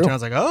conference I went to. And I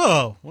was like,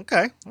 oh,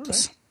 okay. All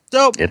right.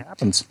 So it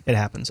happens. It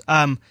happens.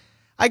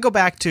 I go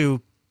back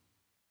to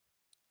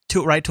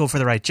right tool for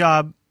the right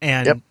job.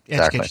 And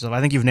educate yourself.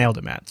 I think you've nailed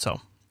it, Matt. So,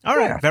 all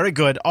right, very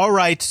good. All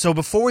right, so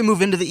before we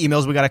move into the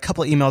emails, we got a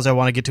couple of emails I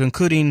want to get to,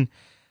 including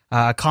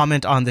a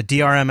comment on the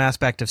DRM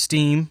aspect of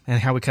Steam and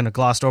how we kind of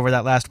glossed over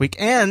that last week,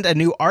 and a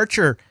new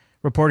Archer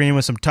reporting in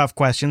with some tough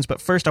questions.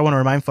 But first, I want to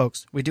remind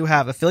folks, we do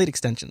have affiliate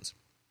extensions.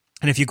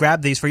 And if you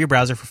grab these for your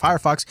browser for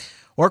Firefox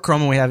or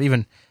Chrome, and we have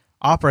even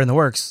Opera in the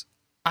works,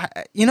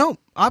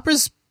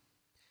 Opera's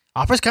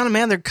kind of,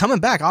 man, they're coming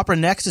back. Opera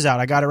Next is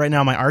out. I got it right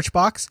now in my Arch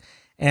box,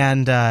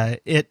 and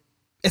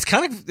It's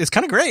kind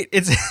of great.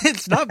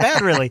 It's not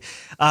bad really.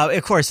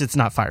 Of course, it's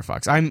not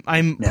Firefox.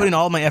 I'm putting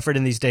all my effort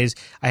in these days.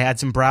 I had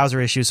some browser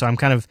issues, so I'm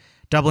kind of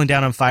doubling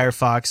down on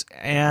Firefox.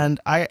 And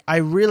I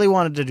really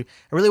wanted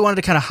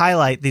to kind of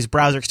highlight these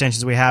browser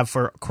extensions we have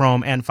for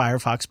Chrome and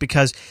Firefox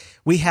because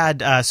we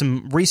had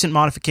some recent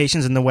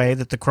modifications in the way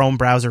that the Chrome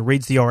browser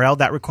reads the URL.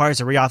 That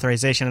requires a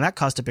reauthorization, and that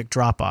caused a big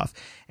drop-off.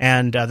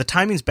 And the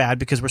timing's bad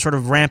because we're sort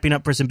of ramping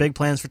up for some big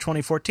plans for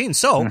 2014.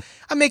 So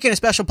I'm making a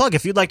special plug.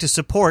 If you'd like to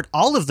support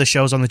all of the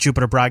shows on the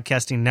Jupiter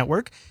Broadcasting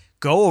Network,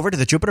 go over to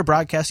the Jupiter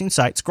Broadcasting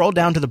site, scroll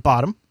down to the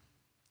bottom,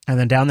 and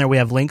then down there we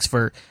have links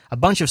for a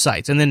bunch of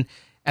sites. And then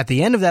at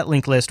the end of that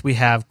link list, we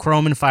have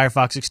Chrome and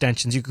Firefox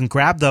extensions. You can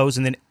grab those,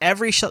 and then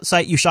every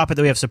site you shop at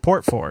that we have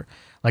support for,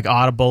 like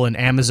Audible and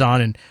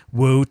Amazon and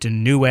Woot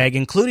and Newegg,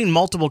 including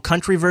multiple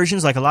country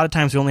versions. Like a lot of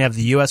times we only have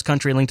the U.S.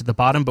 country linked at the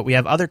bottom, but we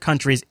have other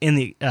countries in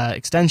the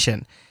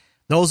extension.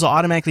 Those will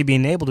automatically be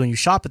enabled when you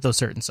shop at those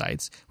certain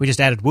sites. We just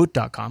added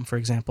Woot.com, for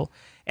example.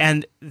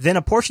 And then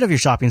a portion of your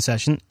shopping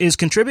session is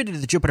contributed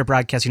to the Jupiter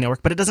Broadcasting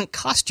Network, but it doesn't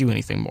cost you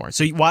anything more.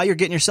 So while you're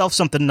getting yourself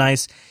something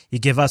nice, you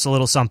give us a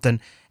little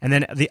something. And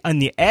then in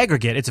the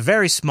aggregate, it's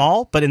very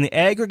small, but in the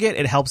aggregate,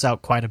 it helps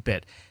out quite a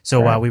bit.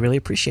 So we really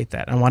appreciate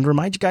that. I wanted to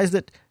remind you guys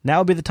that now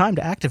would be the time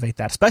to activate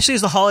that, especially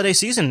as the holiday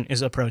season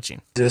is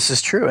approaching. This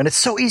is true. And it's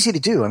so easy to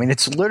do. I mean,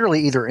 it's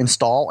literally either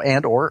install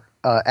and or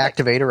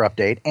activate or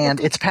update, and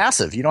it's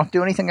passive. You don't have to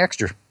do anything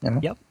extra. You know?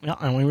 Yep. Yeah,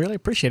 and we really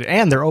appreciate it.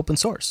 And they're open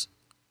source.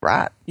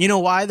 Right. You know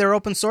why they're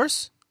open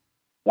source?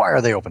 Why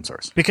are they open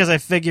source? Because I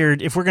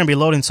figured if we're going to be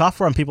loading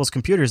software on people's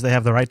computers, they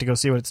have the right to go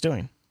see what it's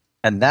doing.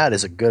 And that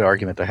is a good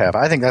argument to have.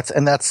 I think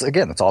that's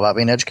again, it's all about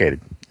being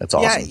educated. That's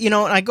awesome.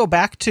 Yeah, and I go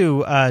back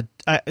to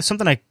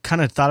something I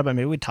kind of thought about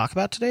maybe we'd talk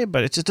about today,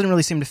 but it just didn't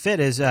really seem to fit,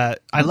 is I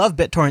love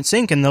BitTorrent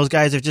Sync, and those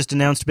guys have just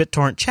announced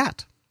BitTorrent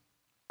Chat.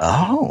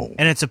 Oh.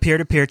 And it's a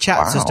peer-to-peer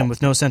chat system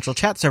with no central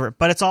chat server,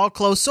 but it's all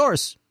closed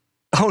source.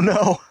 Oh,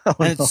 no.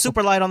 And it's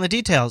super light on the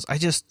details. I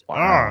just,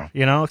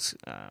 it's...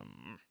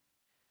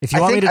 If you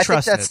want me to trust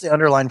it. I think that's the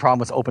underlying problem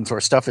with open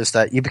source stuff, is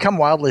that you become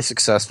wildly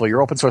successful.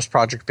 Your open source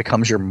project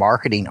becomes your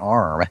marketing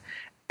arm.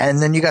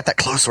 And then you got that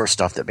closed source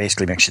stuff that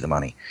basically makes you the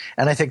money.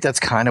 And I think that's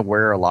kind of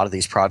where a lot of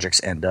these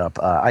projects end up.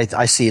 I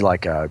see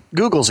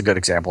Google's a good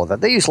example of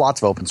that. They use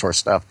lots of open source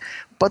stuff,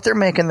 but they're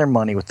making their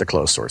money with the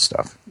closed source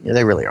stuff. Yeah,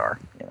 they really are.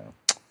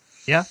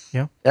 Yeah.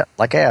 Yeah,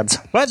 like ads.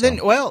 But then,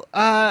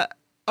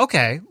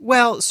 okay.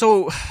 Well,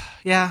 so...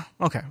 Yeah.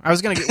 Okay. I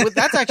was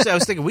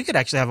thinking we could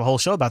actually have a whole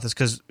show about this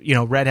because,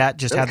 Red Hat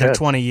just had their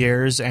 20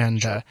 years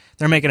and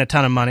they're making a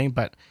ton of money,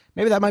 but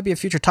maybe that might be a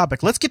future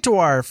topic. Let's get to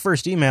our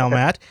first email,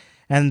 Matt.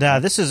 And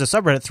this is a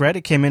subreddit thread.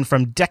 It came in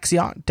from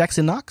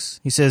Dexinox.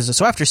 He says,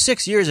 so after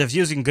 6 years of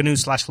using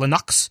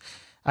GNU/Linux,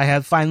 I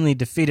have finally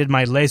defeated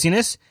my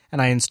laziness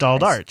and I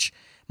installed Arch.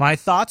 My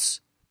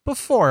thoughts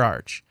before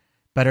Arch.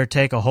 Better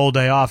take a whole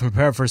day off and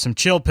prepare for some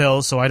chill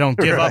pills so I don't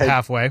give up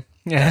halfway.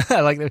 Yeah, I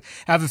like to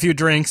have a few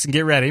drinks and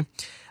get ready.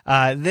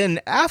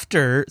 Then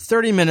after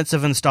 30 minutes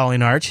of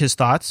installing Arch, his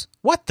thoughts,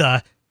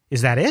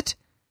 is that it?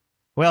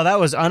 Well, that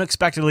was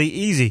unexpectedly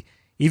easy.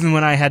 Even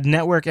when I had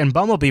network and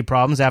Bumblebee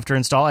problems after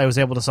install, I was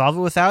able to solve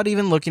it without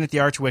even looking at the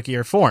Arch wiki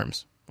or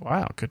forums.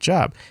 Wow, good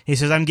job. He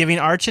says, I'm giving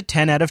Arch a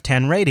 10 out of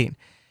 10 rating.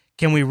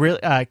 Can we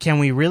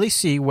really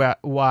see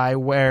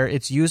where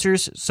its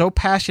users so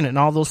passionate in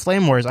all those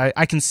flame wars?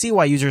 I can see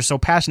why users are so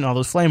passionate in all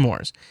those flame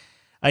wars.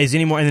 And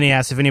then he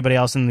asks if anybody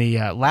else in the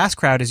last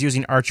crowd is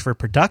using Arch for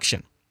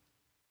production.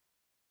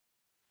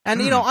 And,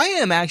 I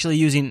am actually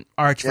using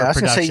Arch for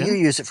production. I was going to say, you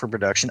use it for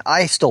production.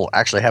 I still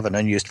actually have an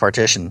unused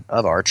partition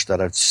of Arch that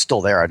is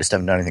still there. I just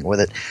haven't done anything with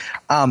it.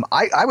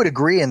 I would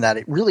agree in that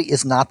it really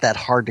is not that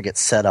hard to get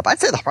set up. I'd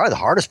say probably the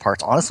hardest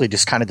part's honestly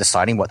just kind of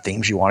deciding what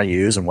themes you want to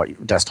use and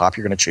what desktop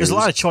you're going to choose. There's a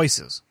lot of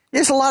choices.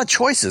 There's a lot of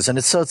choices. And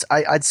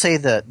I'd say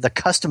the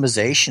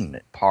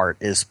customization part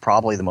is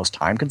probably the most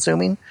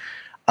time-consuming.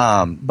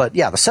 But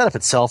yeah, the setup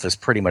itself is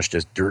pretty much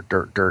just dirt,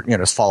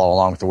 just follow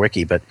along with the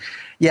wiki. But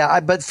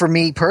yeah, but for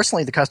me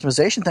personally, the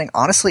customization thing,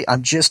 honestly,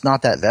 I'm just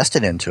not that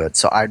vested into it.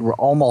 So I'd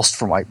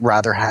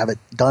rather have it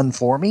done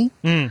for me.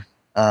 And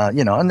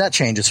that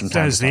changes from time to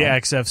time. As the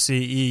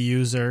XFCE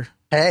user.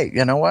 Hey,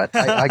 you know what?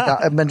 I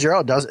got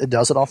Manjaro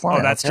does it all for me.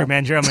 Oh, that's true.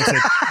 Manjaro makes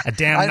a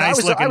damn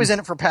nice looking. I was in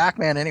it for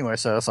Pac-Man anyway,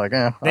 so it's like,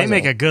 they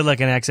make a good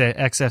looking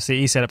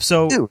XFCE setup.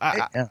 So Dude,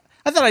 I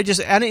thought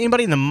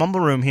anybody in the mumble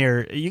room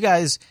here, you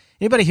guys.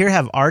 Anybody here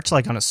have Arch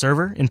on a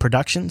server in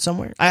production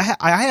somewhere? I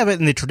have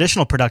it in the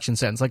traditional production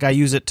sense. Like I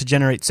use it to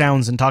generate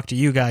sounds and talk to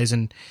you guys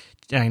and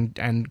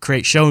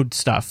create show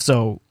stuff.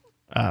 So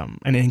and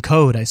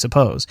encode, I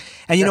suppose.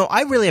 And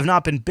I really have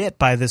not been bit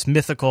by this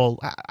mythical.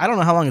 I don't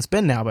know how long it's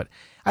been now, but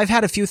I've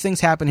had a few things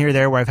happen here or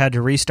there where I've had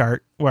to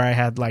restart, where I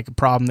had a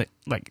problem that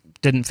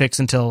didn't fix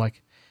until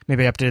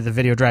maybe I updated the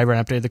video driver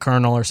and updated the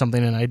kernel or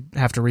something, and I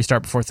have to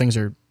restart before things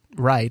are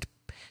right.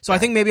 So I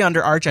think maybe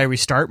under Arch I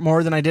restart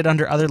more than I did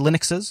under other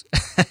Linuxes.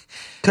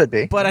 Could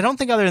be. But I don't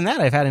think other than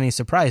that I've had any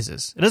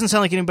surprises. It doesn't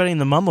sound like anybody in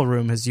the mumble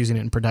room is using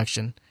it in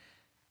production.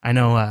 I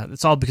know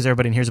it's all because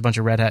everybody in here is a bunch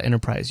of Red Hat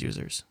Enterprise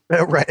users.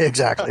 Right,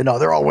 exactly. No,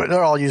 they're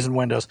all using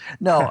Windows.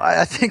 No,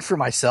 I think for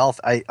myself,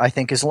 I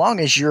think as long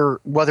as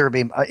you're, whether it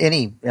be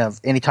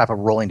any type of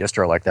rolling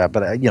distro like that,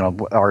 but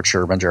Arch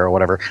or Manjaro,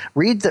 whatever,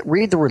 read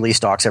the release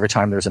docs every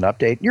time there's an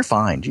update. You're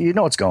fine. You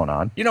know what's going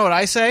on. You know what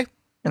I say?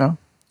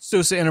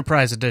 SUSE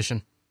Enterprise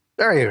Edition.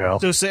 There you go.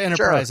 SUSE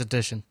Enterprise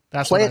Edition.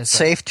 That's Play what I it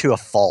say. safe to a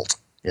fault.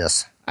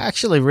 Yes. I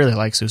actually really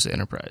like SUSE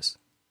Enterprise.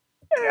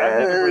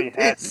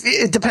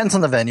 It depends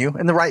on the venue.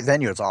 In the right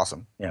venue, it's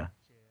awesome. Yeah.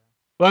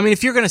 Well, I mean,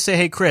 if you're going to say,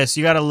 hey, Chris,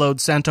 you got to load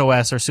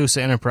CentOS or SUSE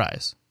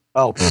Enterprise.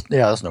 Oh,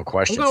 yeah, that's no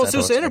question. I'm going with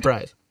SUSE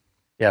Enterprise.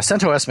 Yeah,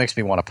 CentOS makes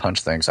me want to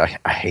punch things. I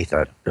hate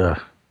that. Ugh.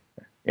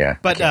 Yeah.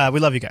 But we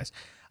love you guys.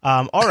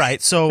 All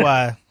right,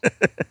 so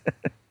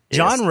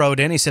John wrote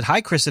in. He said, hi,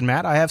 Chris and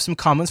Matt. I have some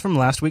comments from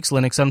last week's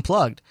Linux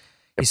Unplugged.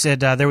 He said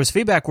there was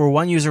feedback where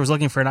one user was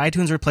looking for an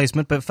iTunes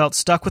replacement but felt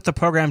stuck with the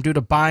program due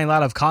to buying a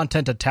lot of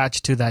content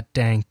attached to that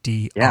dang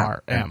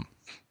DRM.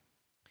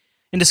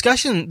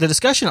 The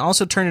discussion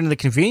also turned into the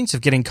convenience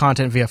of getting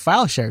content via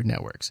file-shared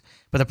networks.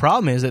 But the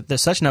problem is that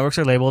such networks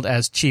are labeled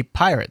as cheap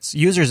pirates.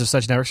 Users of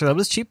such networks are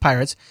labeled as cheap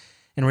pirates.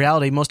 In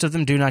reality, most of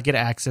them do not get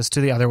access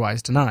to the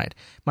otherwise denied.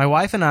 My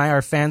wife and I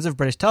are fans of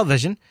British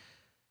television,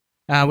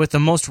 with the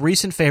most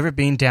recent favorite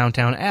being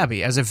Downton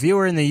Abbey. As a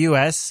viewer in the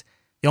U.S.,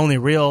 the only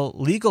real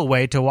legal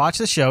way to watch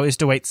the show is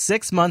to wait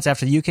 6 months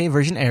after the UK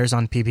version airs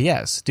on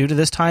PBS. Due to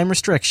this time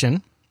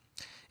restriction,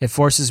 it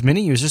forces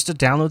many users to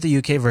download the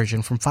UK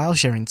version from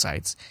file-sharing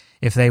sites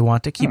if they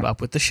want to keep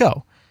up with the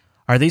show.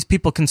 Are these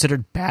people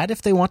considered bad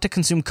if they want to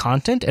consume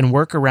content and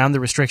work around the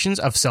restrictions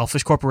of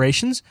selfish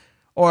corporations?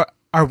 Or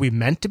are we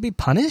meant to be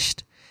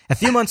punished? A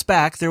few months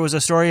back, there was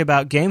a story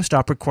about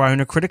GameStop requiring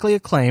a critically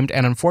acclaimed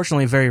and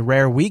unfortunately very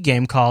rare Wii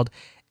game called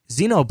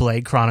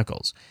Xenoblade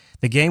Chronicles.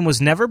 The game was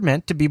never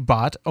meant to be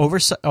bought over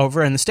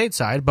in the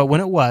stateside, but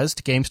when it was,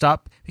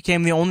 GameStop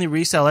became the only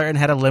reseller and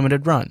had a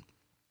limited run.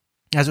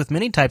 As with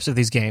many types of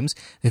these games,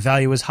 the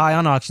value was high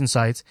on auction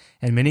sites,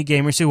 and many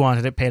gamers who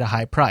wanted it paid a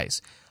high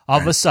price.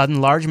 All of a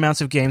sudden, large amounts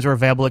of games were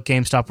available at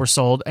GameStop were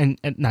sold at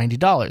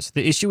 $90.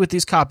 The issue with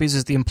these copies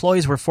is the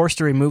employees were forced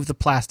to remove the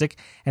plastic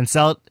and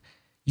sell it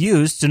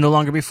used to no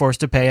longer be forced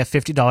to pay a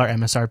 $50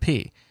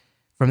 MSRP.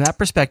 From that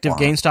perspective,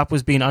 GameStop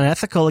was being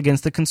unethical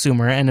against the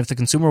consumer, and if the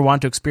consumer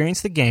wanted to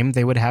experience the game,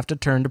 they would have to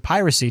turn to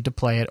piracy to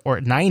play it, or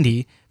at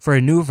 $90 for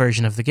a new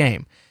version of the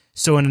game.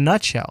 So in a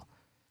nutshell,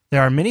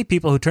 there are many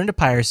people who turn to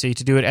piracy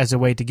to do it as a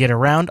way to get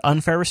around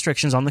unfair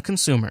restrictions on the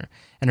consumer,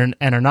 and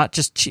are not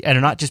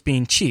just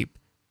being cheap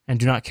and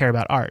do not care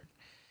about art.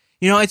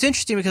 You know, it's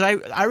interesting because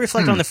I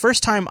reflect on the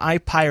first time I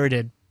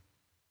pirated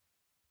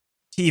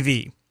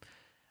TV.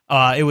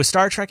 It was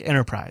Star Trek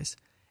Enterprise.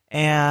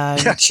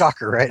 And yeah,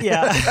 shocker, right?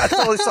 Yeah. I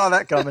totally saw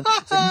that coming.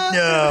 Like,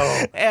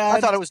 no. I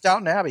thought it was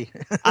Downton Abbey.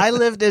 I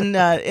lived in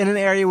an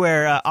area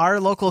where our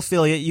local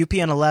affiliate,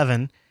 UPN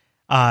 11,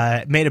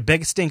 made a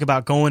big stink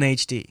about going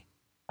HD.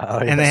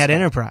 And they had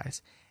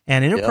Enterprise.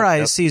 And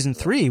Enterprise Season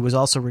 3 was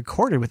also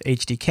recorded with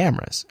HD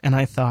cameras. And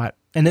I thought,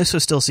 and this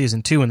was still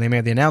Season 2 when they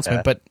made the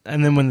announcement,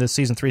 and then when the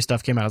Season 3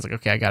 stuff came out, I was like,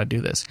 okay, I got to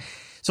do this.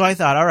 So I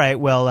thought, all right,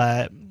 well,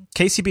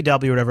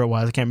 KCBW or whatever it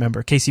was, I can't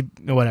remember,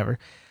 whatever.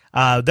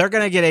 They're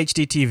going to get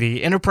HD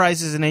TV.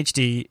 Enterprise is in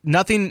HD.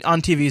 Nothing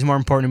on TV is more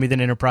important to me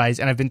than Enterprise,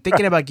 and I've been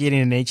thinking about getting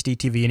an HD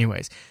TV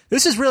anyways.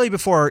 This is really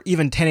before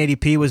even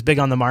 1080p was big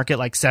on the market,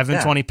 like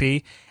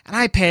 720p, and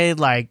I paid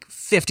like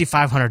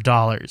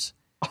 $5,500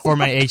 for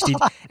my HD.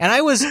 And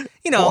I was,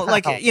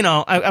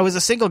 I was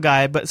a single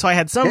guy, but so I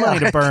had some money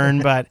to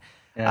burn, but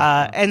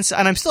and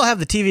I still have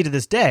the TV to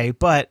this day,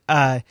 but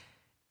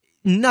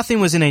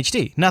nothing was in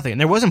HD. Nothing.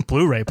 There wasn't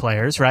Blu-ray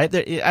players, right?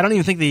 I don't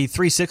even think the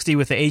 360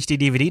 with the HD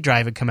DVD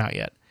drive had come out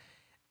yet.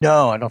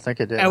 No, I don't think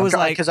it did.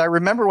 Because I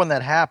remember when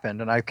that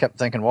happened, and I kept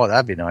thinking, "Well,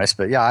 that'd be nice."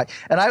 But yeah,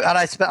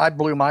 I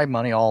blew my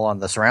money all on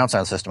the surround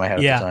sound system I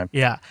had at the time.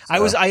 Yeah,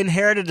 so. I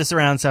inherited a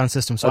surround sound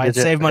system, so I had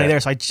saved money there.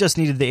 So I just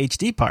needed the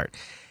HD part.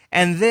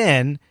 And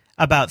then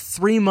about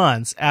 3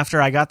 months after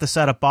I got the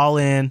setup all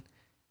in,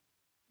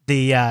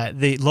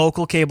 the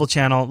local cable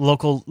channel,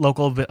 local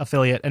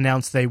affiliate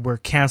announced they were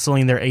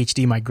canceling their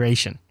HD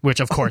migration,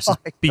 which of course is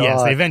BS.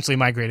 God. They eventually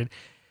migrated.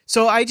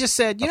 So I just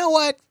said, you know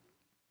what?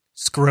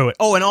 Screw it.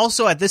 Oh, and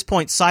also at this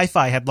point,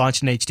 Sci-Fi had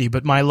launched in HD,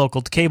 but my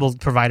local cable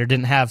provider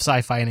didn't have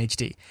Sci-Fi in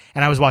HD.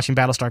 And I was watching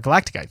Battlestar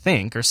Galactica, I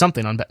think, or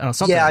something on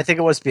something. Yeah, I think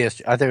it was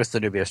BSG. I think it was the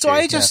new BSG. So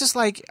I just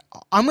like,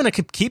 I'm going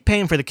to keep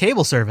paying for the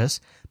cable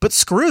service, but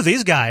screw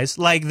these guys.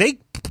 Like,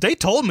 they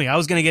told me I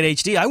was going to get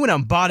HD. I went out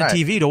and bought a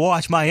TV to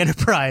watch my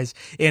Enterprise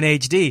in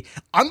HD.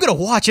 I'm going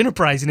to watch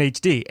Enterprise in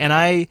HD. And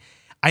I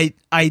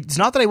it's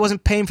not that I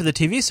wasn't paying for the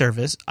TV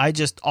service. I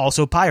just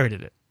also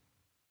pirated it.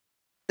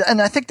 And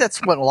I think that's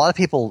what a lot of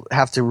people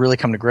have to really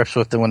come to grips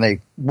with when they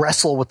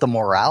wrestle with the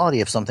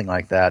morality of something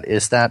like that,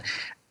 is that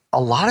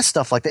a lot of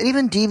stuff like that,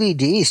 even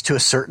DVDs to a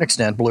certain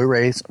extent,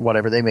 Blu-rays,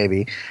 whatever they may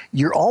be,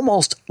 you're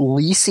almost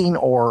leasing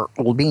or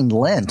being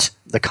lent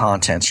the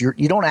contents. You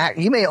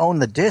may own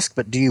the disc,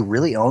 but do you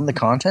really own the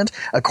content?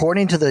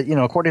 According to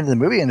the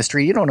movie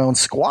industry, you don't own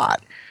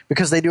squat,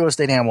 because they do as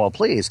they damn well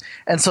please.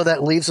 And so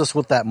that leaves us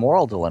with that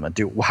moral dilemma.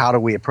 How do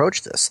we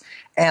approach this?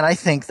 And I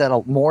think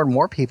that more and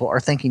more people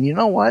are thinking, you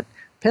know what?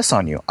 Piss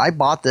on you. I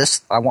bought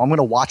this. I'm going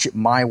to watch it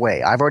my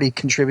way. I've already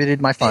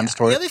contributed my funds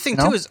toward it. The other thing,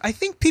 too, is I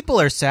think people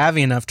are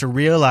savvy enough to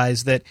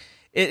realize that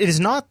it is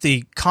not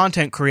the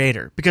content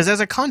creator. Because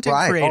as a content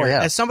creator,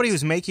 as somebody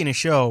who's making a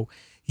show,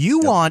 you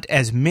want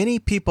as many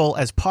people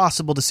as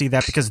possible to see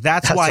that, because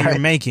that's why you're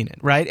making it,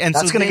 right? And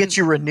that's going to get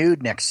you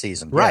renewed next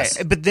season. Right.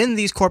 Yes. But then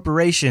these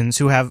corporations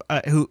who have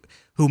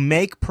who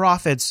make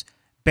profits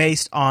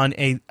based on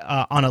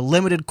a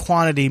limited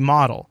quantity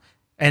model,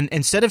 and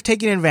instead of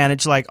taking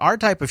advantage, like our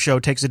type of show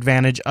takes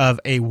advantage of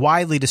a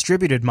widely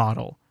distributed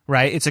model,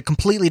 right? It's a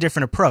completely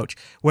different approach.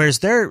 Whereas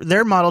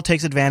their model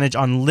takes advantage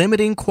on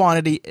limiting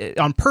quantity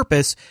on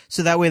purpose,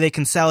 so that way they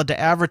can sell it to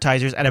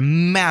advertisers at a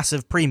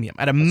massive premium.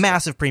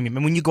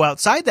 And when you go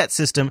outside that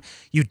system,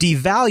 you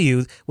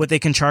devalue what they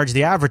can charge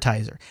the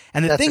advertiser.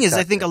 And the thing is,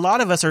 I think a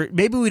lot of us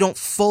maybe we don't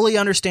fully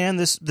understand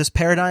this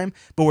paradigm,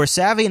 but we're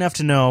savvy enough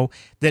to know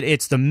that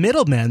it's the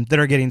middlemen that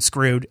are getting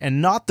screwed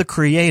and not the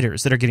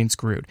creators that are getting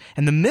screwed.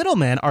 And the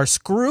middlemen are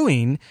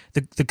screwing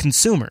the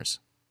consumers.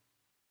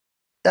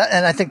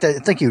 And I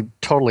think you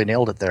totally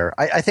nailed it there.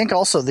 I think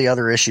also the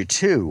other issue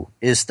too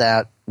is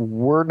that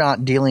we're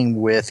not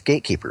dealing with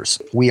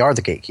gatekeepers. We are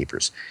the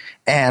gatekeepers.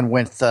 And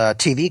with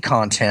TV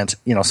content,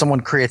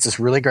 someone creates this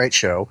really great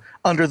show.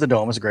 Under the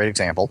Dome is a great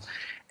example.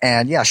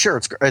 And yeah,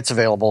 sure, it's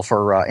available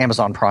for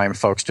Amazon Prime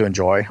folks to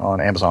enjoy on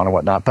Amazon and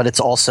whatnot, but it's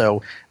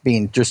also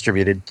being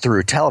distributed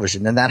through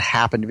television. And that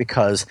happened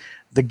because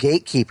the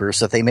gatekeepers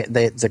that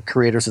the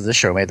creators of this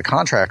show made the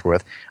contract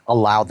with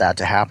allowed that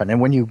to happen. And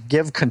when you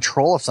give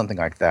control of something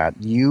like that,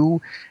 you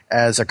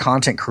as a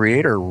content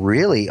creator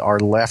really are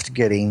left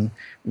getting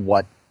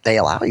what they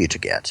allow you to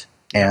get.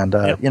 And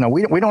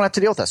we don't have to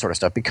deal with that sort of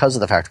stuff because of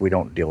the fact we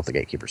don't deal with the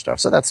gatekeeper stuff.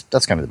 So that's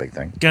kind of the big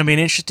thing. Going to be an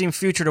interesting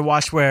future to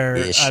watch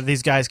where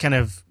these guys kind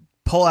of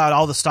pull out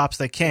all the stops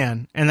they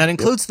can, and that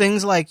includes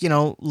things like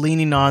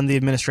leaning on the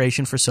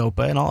administration for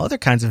SOPA and all other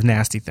kinds of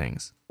nasty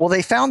things. Well,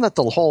 they found that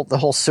the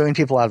whole suing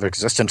people out of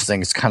existence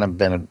thing has kind of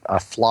been a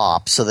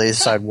flop. So they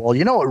decided, well,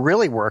 what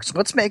really works?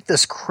 Let's make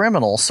this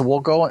criminal. So we'll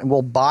go and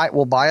we'll buy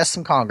us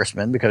some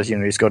congressmen because you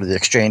just go to the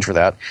exchange for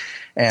that.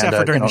 And, except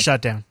for during the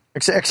shutdown.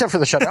 Except for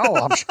the shutdown.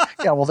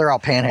 Oh, they're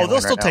out panhandling. Oh, they'll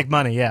still take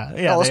money. Yeah.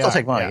 They'll still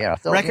take money. Yeah.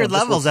 Record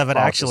levels of it,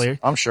 actually.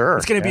 I'm sure.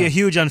 It's going to be a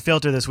huge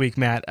unfilter this week,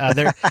 Matt.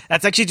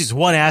 That's actually just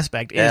one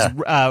aspect. Is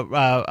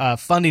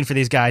funding for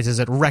these guys is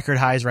at record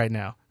highs right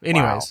now.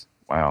 Anyways.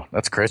 Wow,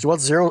 that's crazy. Well,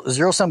 it's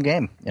zero-sum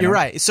game. You're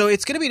right. So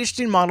it's going to be an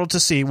interesting model to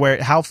see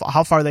how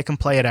far they can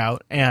play it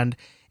out. And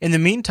in the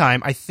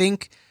meantime, I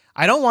think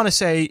I don't want to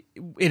say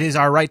it is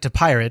our right to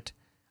pirate.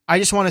 I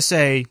just want to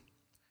say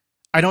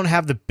I don't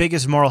have the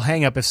biggest moral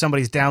hang-up if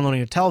somebody's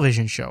downloading a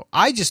television show.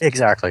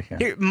 Exactly. Yeah.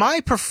 Here,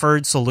 my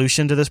preferred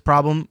solution to this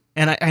problem,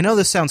 and I know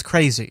this sounds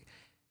crazy,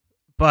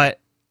 but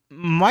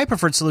my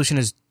preferred solution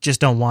is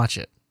just don't watch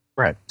it.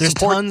 Right. There's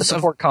tons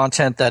of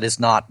content that is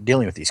not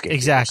dealing with these games.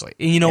 Exactly.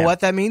 And you know what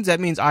that means? That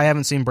means I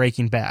haven't seen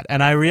Breaking Bad.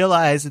 And I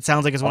realize it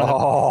sounds like it's one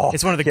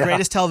of the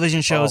greatest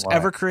television shows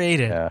ever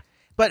created. Yeah.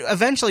 But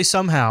eventually,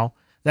 somehow,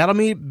 that'll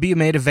be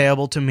made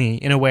available to me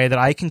in a way that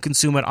I can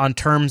consume it on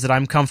terms that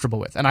I'm comfortable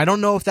with. And I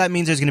don't know if that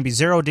means there's going to be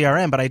zero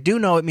DRM, but I do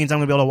know it means I'm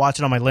going to be able to watch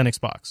it on my Linux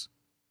box.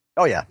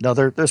 Oh, yeah. No,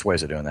 there's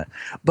ways of doing that.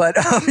 But,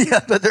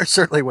 but there's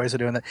certainly ways of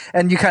doing that.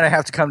 And you kind of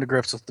have to come to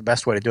grips with the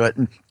best way to do it.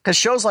 Because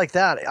shows like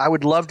that, I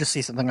would love to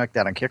see something like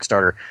that on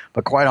Kickstarter.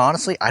 But quite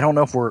honestly, I don't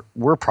know if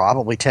we're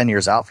probably 10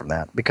 years out from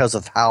that because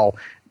of how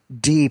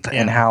deep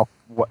and how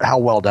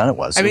well done it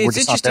was. I mean, it's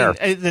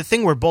interesting. The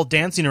thing we're both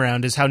dancing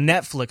around is how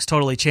Netflix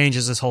totally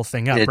changes this whole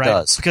thing up, right? It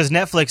does. Because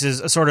Netflix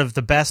is sort of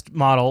the best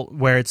model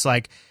where it's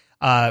like,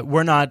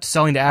 we're not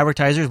selling to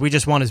advertisers. We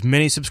just want as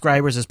many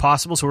subscribers as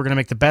possible, so we're going to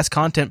make the best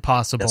content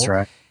possible. That's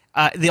right.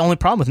 The only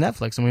problem with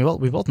Netflix,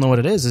 and we both know what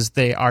it is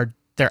they're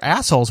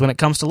assholes when it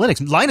comes to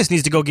Linux. Linus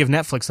needs to go give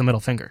Netflix the middle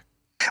finger.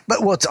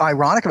 But what's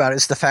ironic about it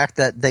is the fact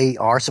that they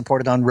are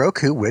supported on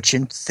Roku, which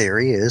in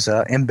theory is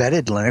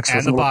embedded Linux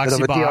with a little bit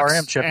of a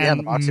DRM chip, and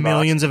the Boxy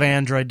millions box. of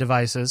Android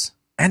devices.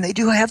 And they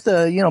do have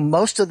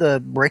most of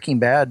the Breaking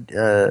Bad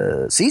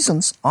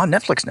seasons on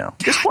Netflix now.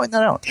 Just pointing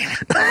that out.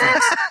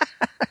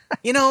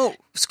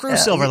 Screw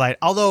Silverlight.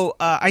 Although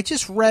I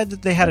just read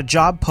that they had a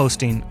job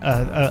posting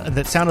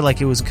that sounded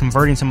like it was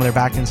converting some of their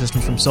backend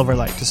systems from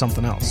Silverlight to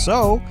something else.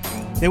 So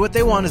what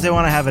they want is they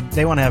want to have an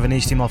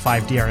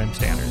HTML5 DRM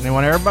standard. And they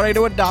want everybody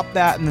to adopt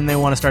that, and then they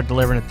want to start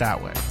delivering it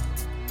that way.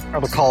 Or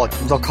they'll call it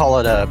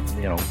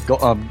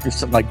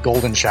something like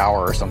Golden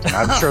Shower or something.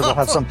 I'm sure they'll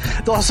have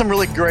some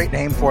really great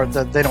name for it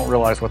that they don't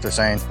realize what they're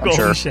saying.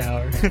 Golden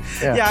Shower.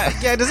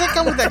 Yeah. Does it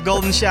come with that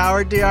Golden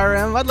Shower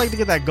DRM? I'd like to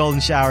get that Golden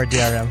Shower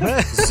DRM.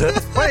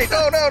 Wait,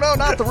 no,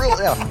 not the real.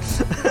 Yeah.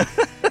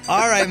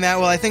 All right, Matt.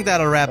 Well, I think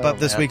that'll wrap up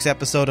this week's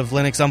episode of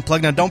Linux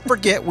Unplugged. Now, don't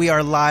forget we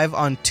are live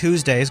on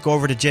Tuesdays. Go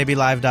over to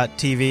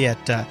jblive.tv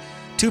at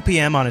 2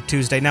 p.m. on a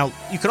Tuesday. Now,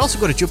 you could also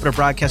go to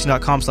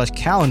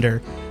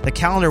jupiterbroadcasting.com/calendar. The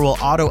calendar will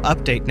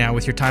auto-update now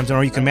with your time zone,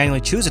 or you can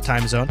manually choose a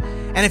time zone.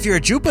 And if you're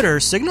a Jupiter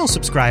Signal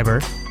subscriber,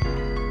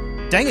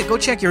 dang it, go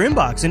check your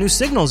inbox. A new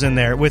Signal's in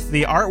there with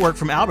the artwork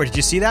from Albert. Did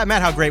you see that,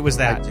 Matt? How great was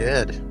that? I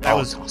did. That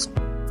was awesome.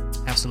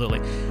 Absolutely.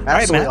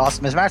 Absolutely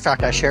awesome. As a matter of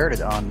fact, I shared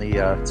it on the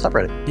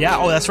subreddit.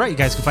 Yeah, that's right. You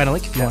guys can find a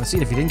link if you want to see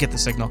it if you didn't get the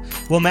Signal.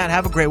 Well, Matt,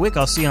 have a great week.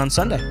 I'll see you on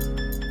Sunday.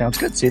 Sounds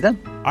good. See you then.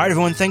 All right,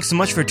 everyone. Thanks so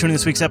much for tuning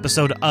this week's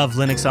episode of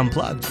Linux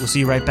Unplugged. We'll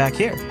see you right back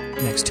here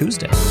next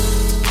Tuesday.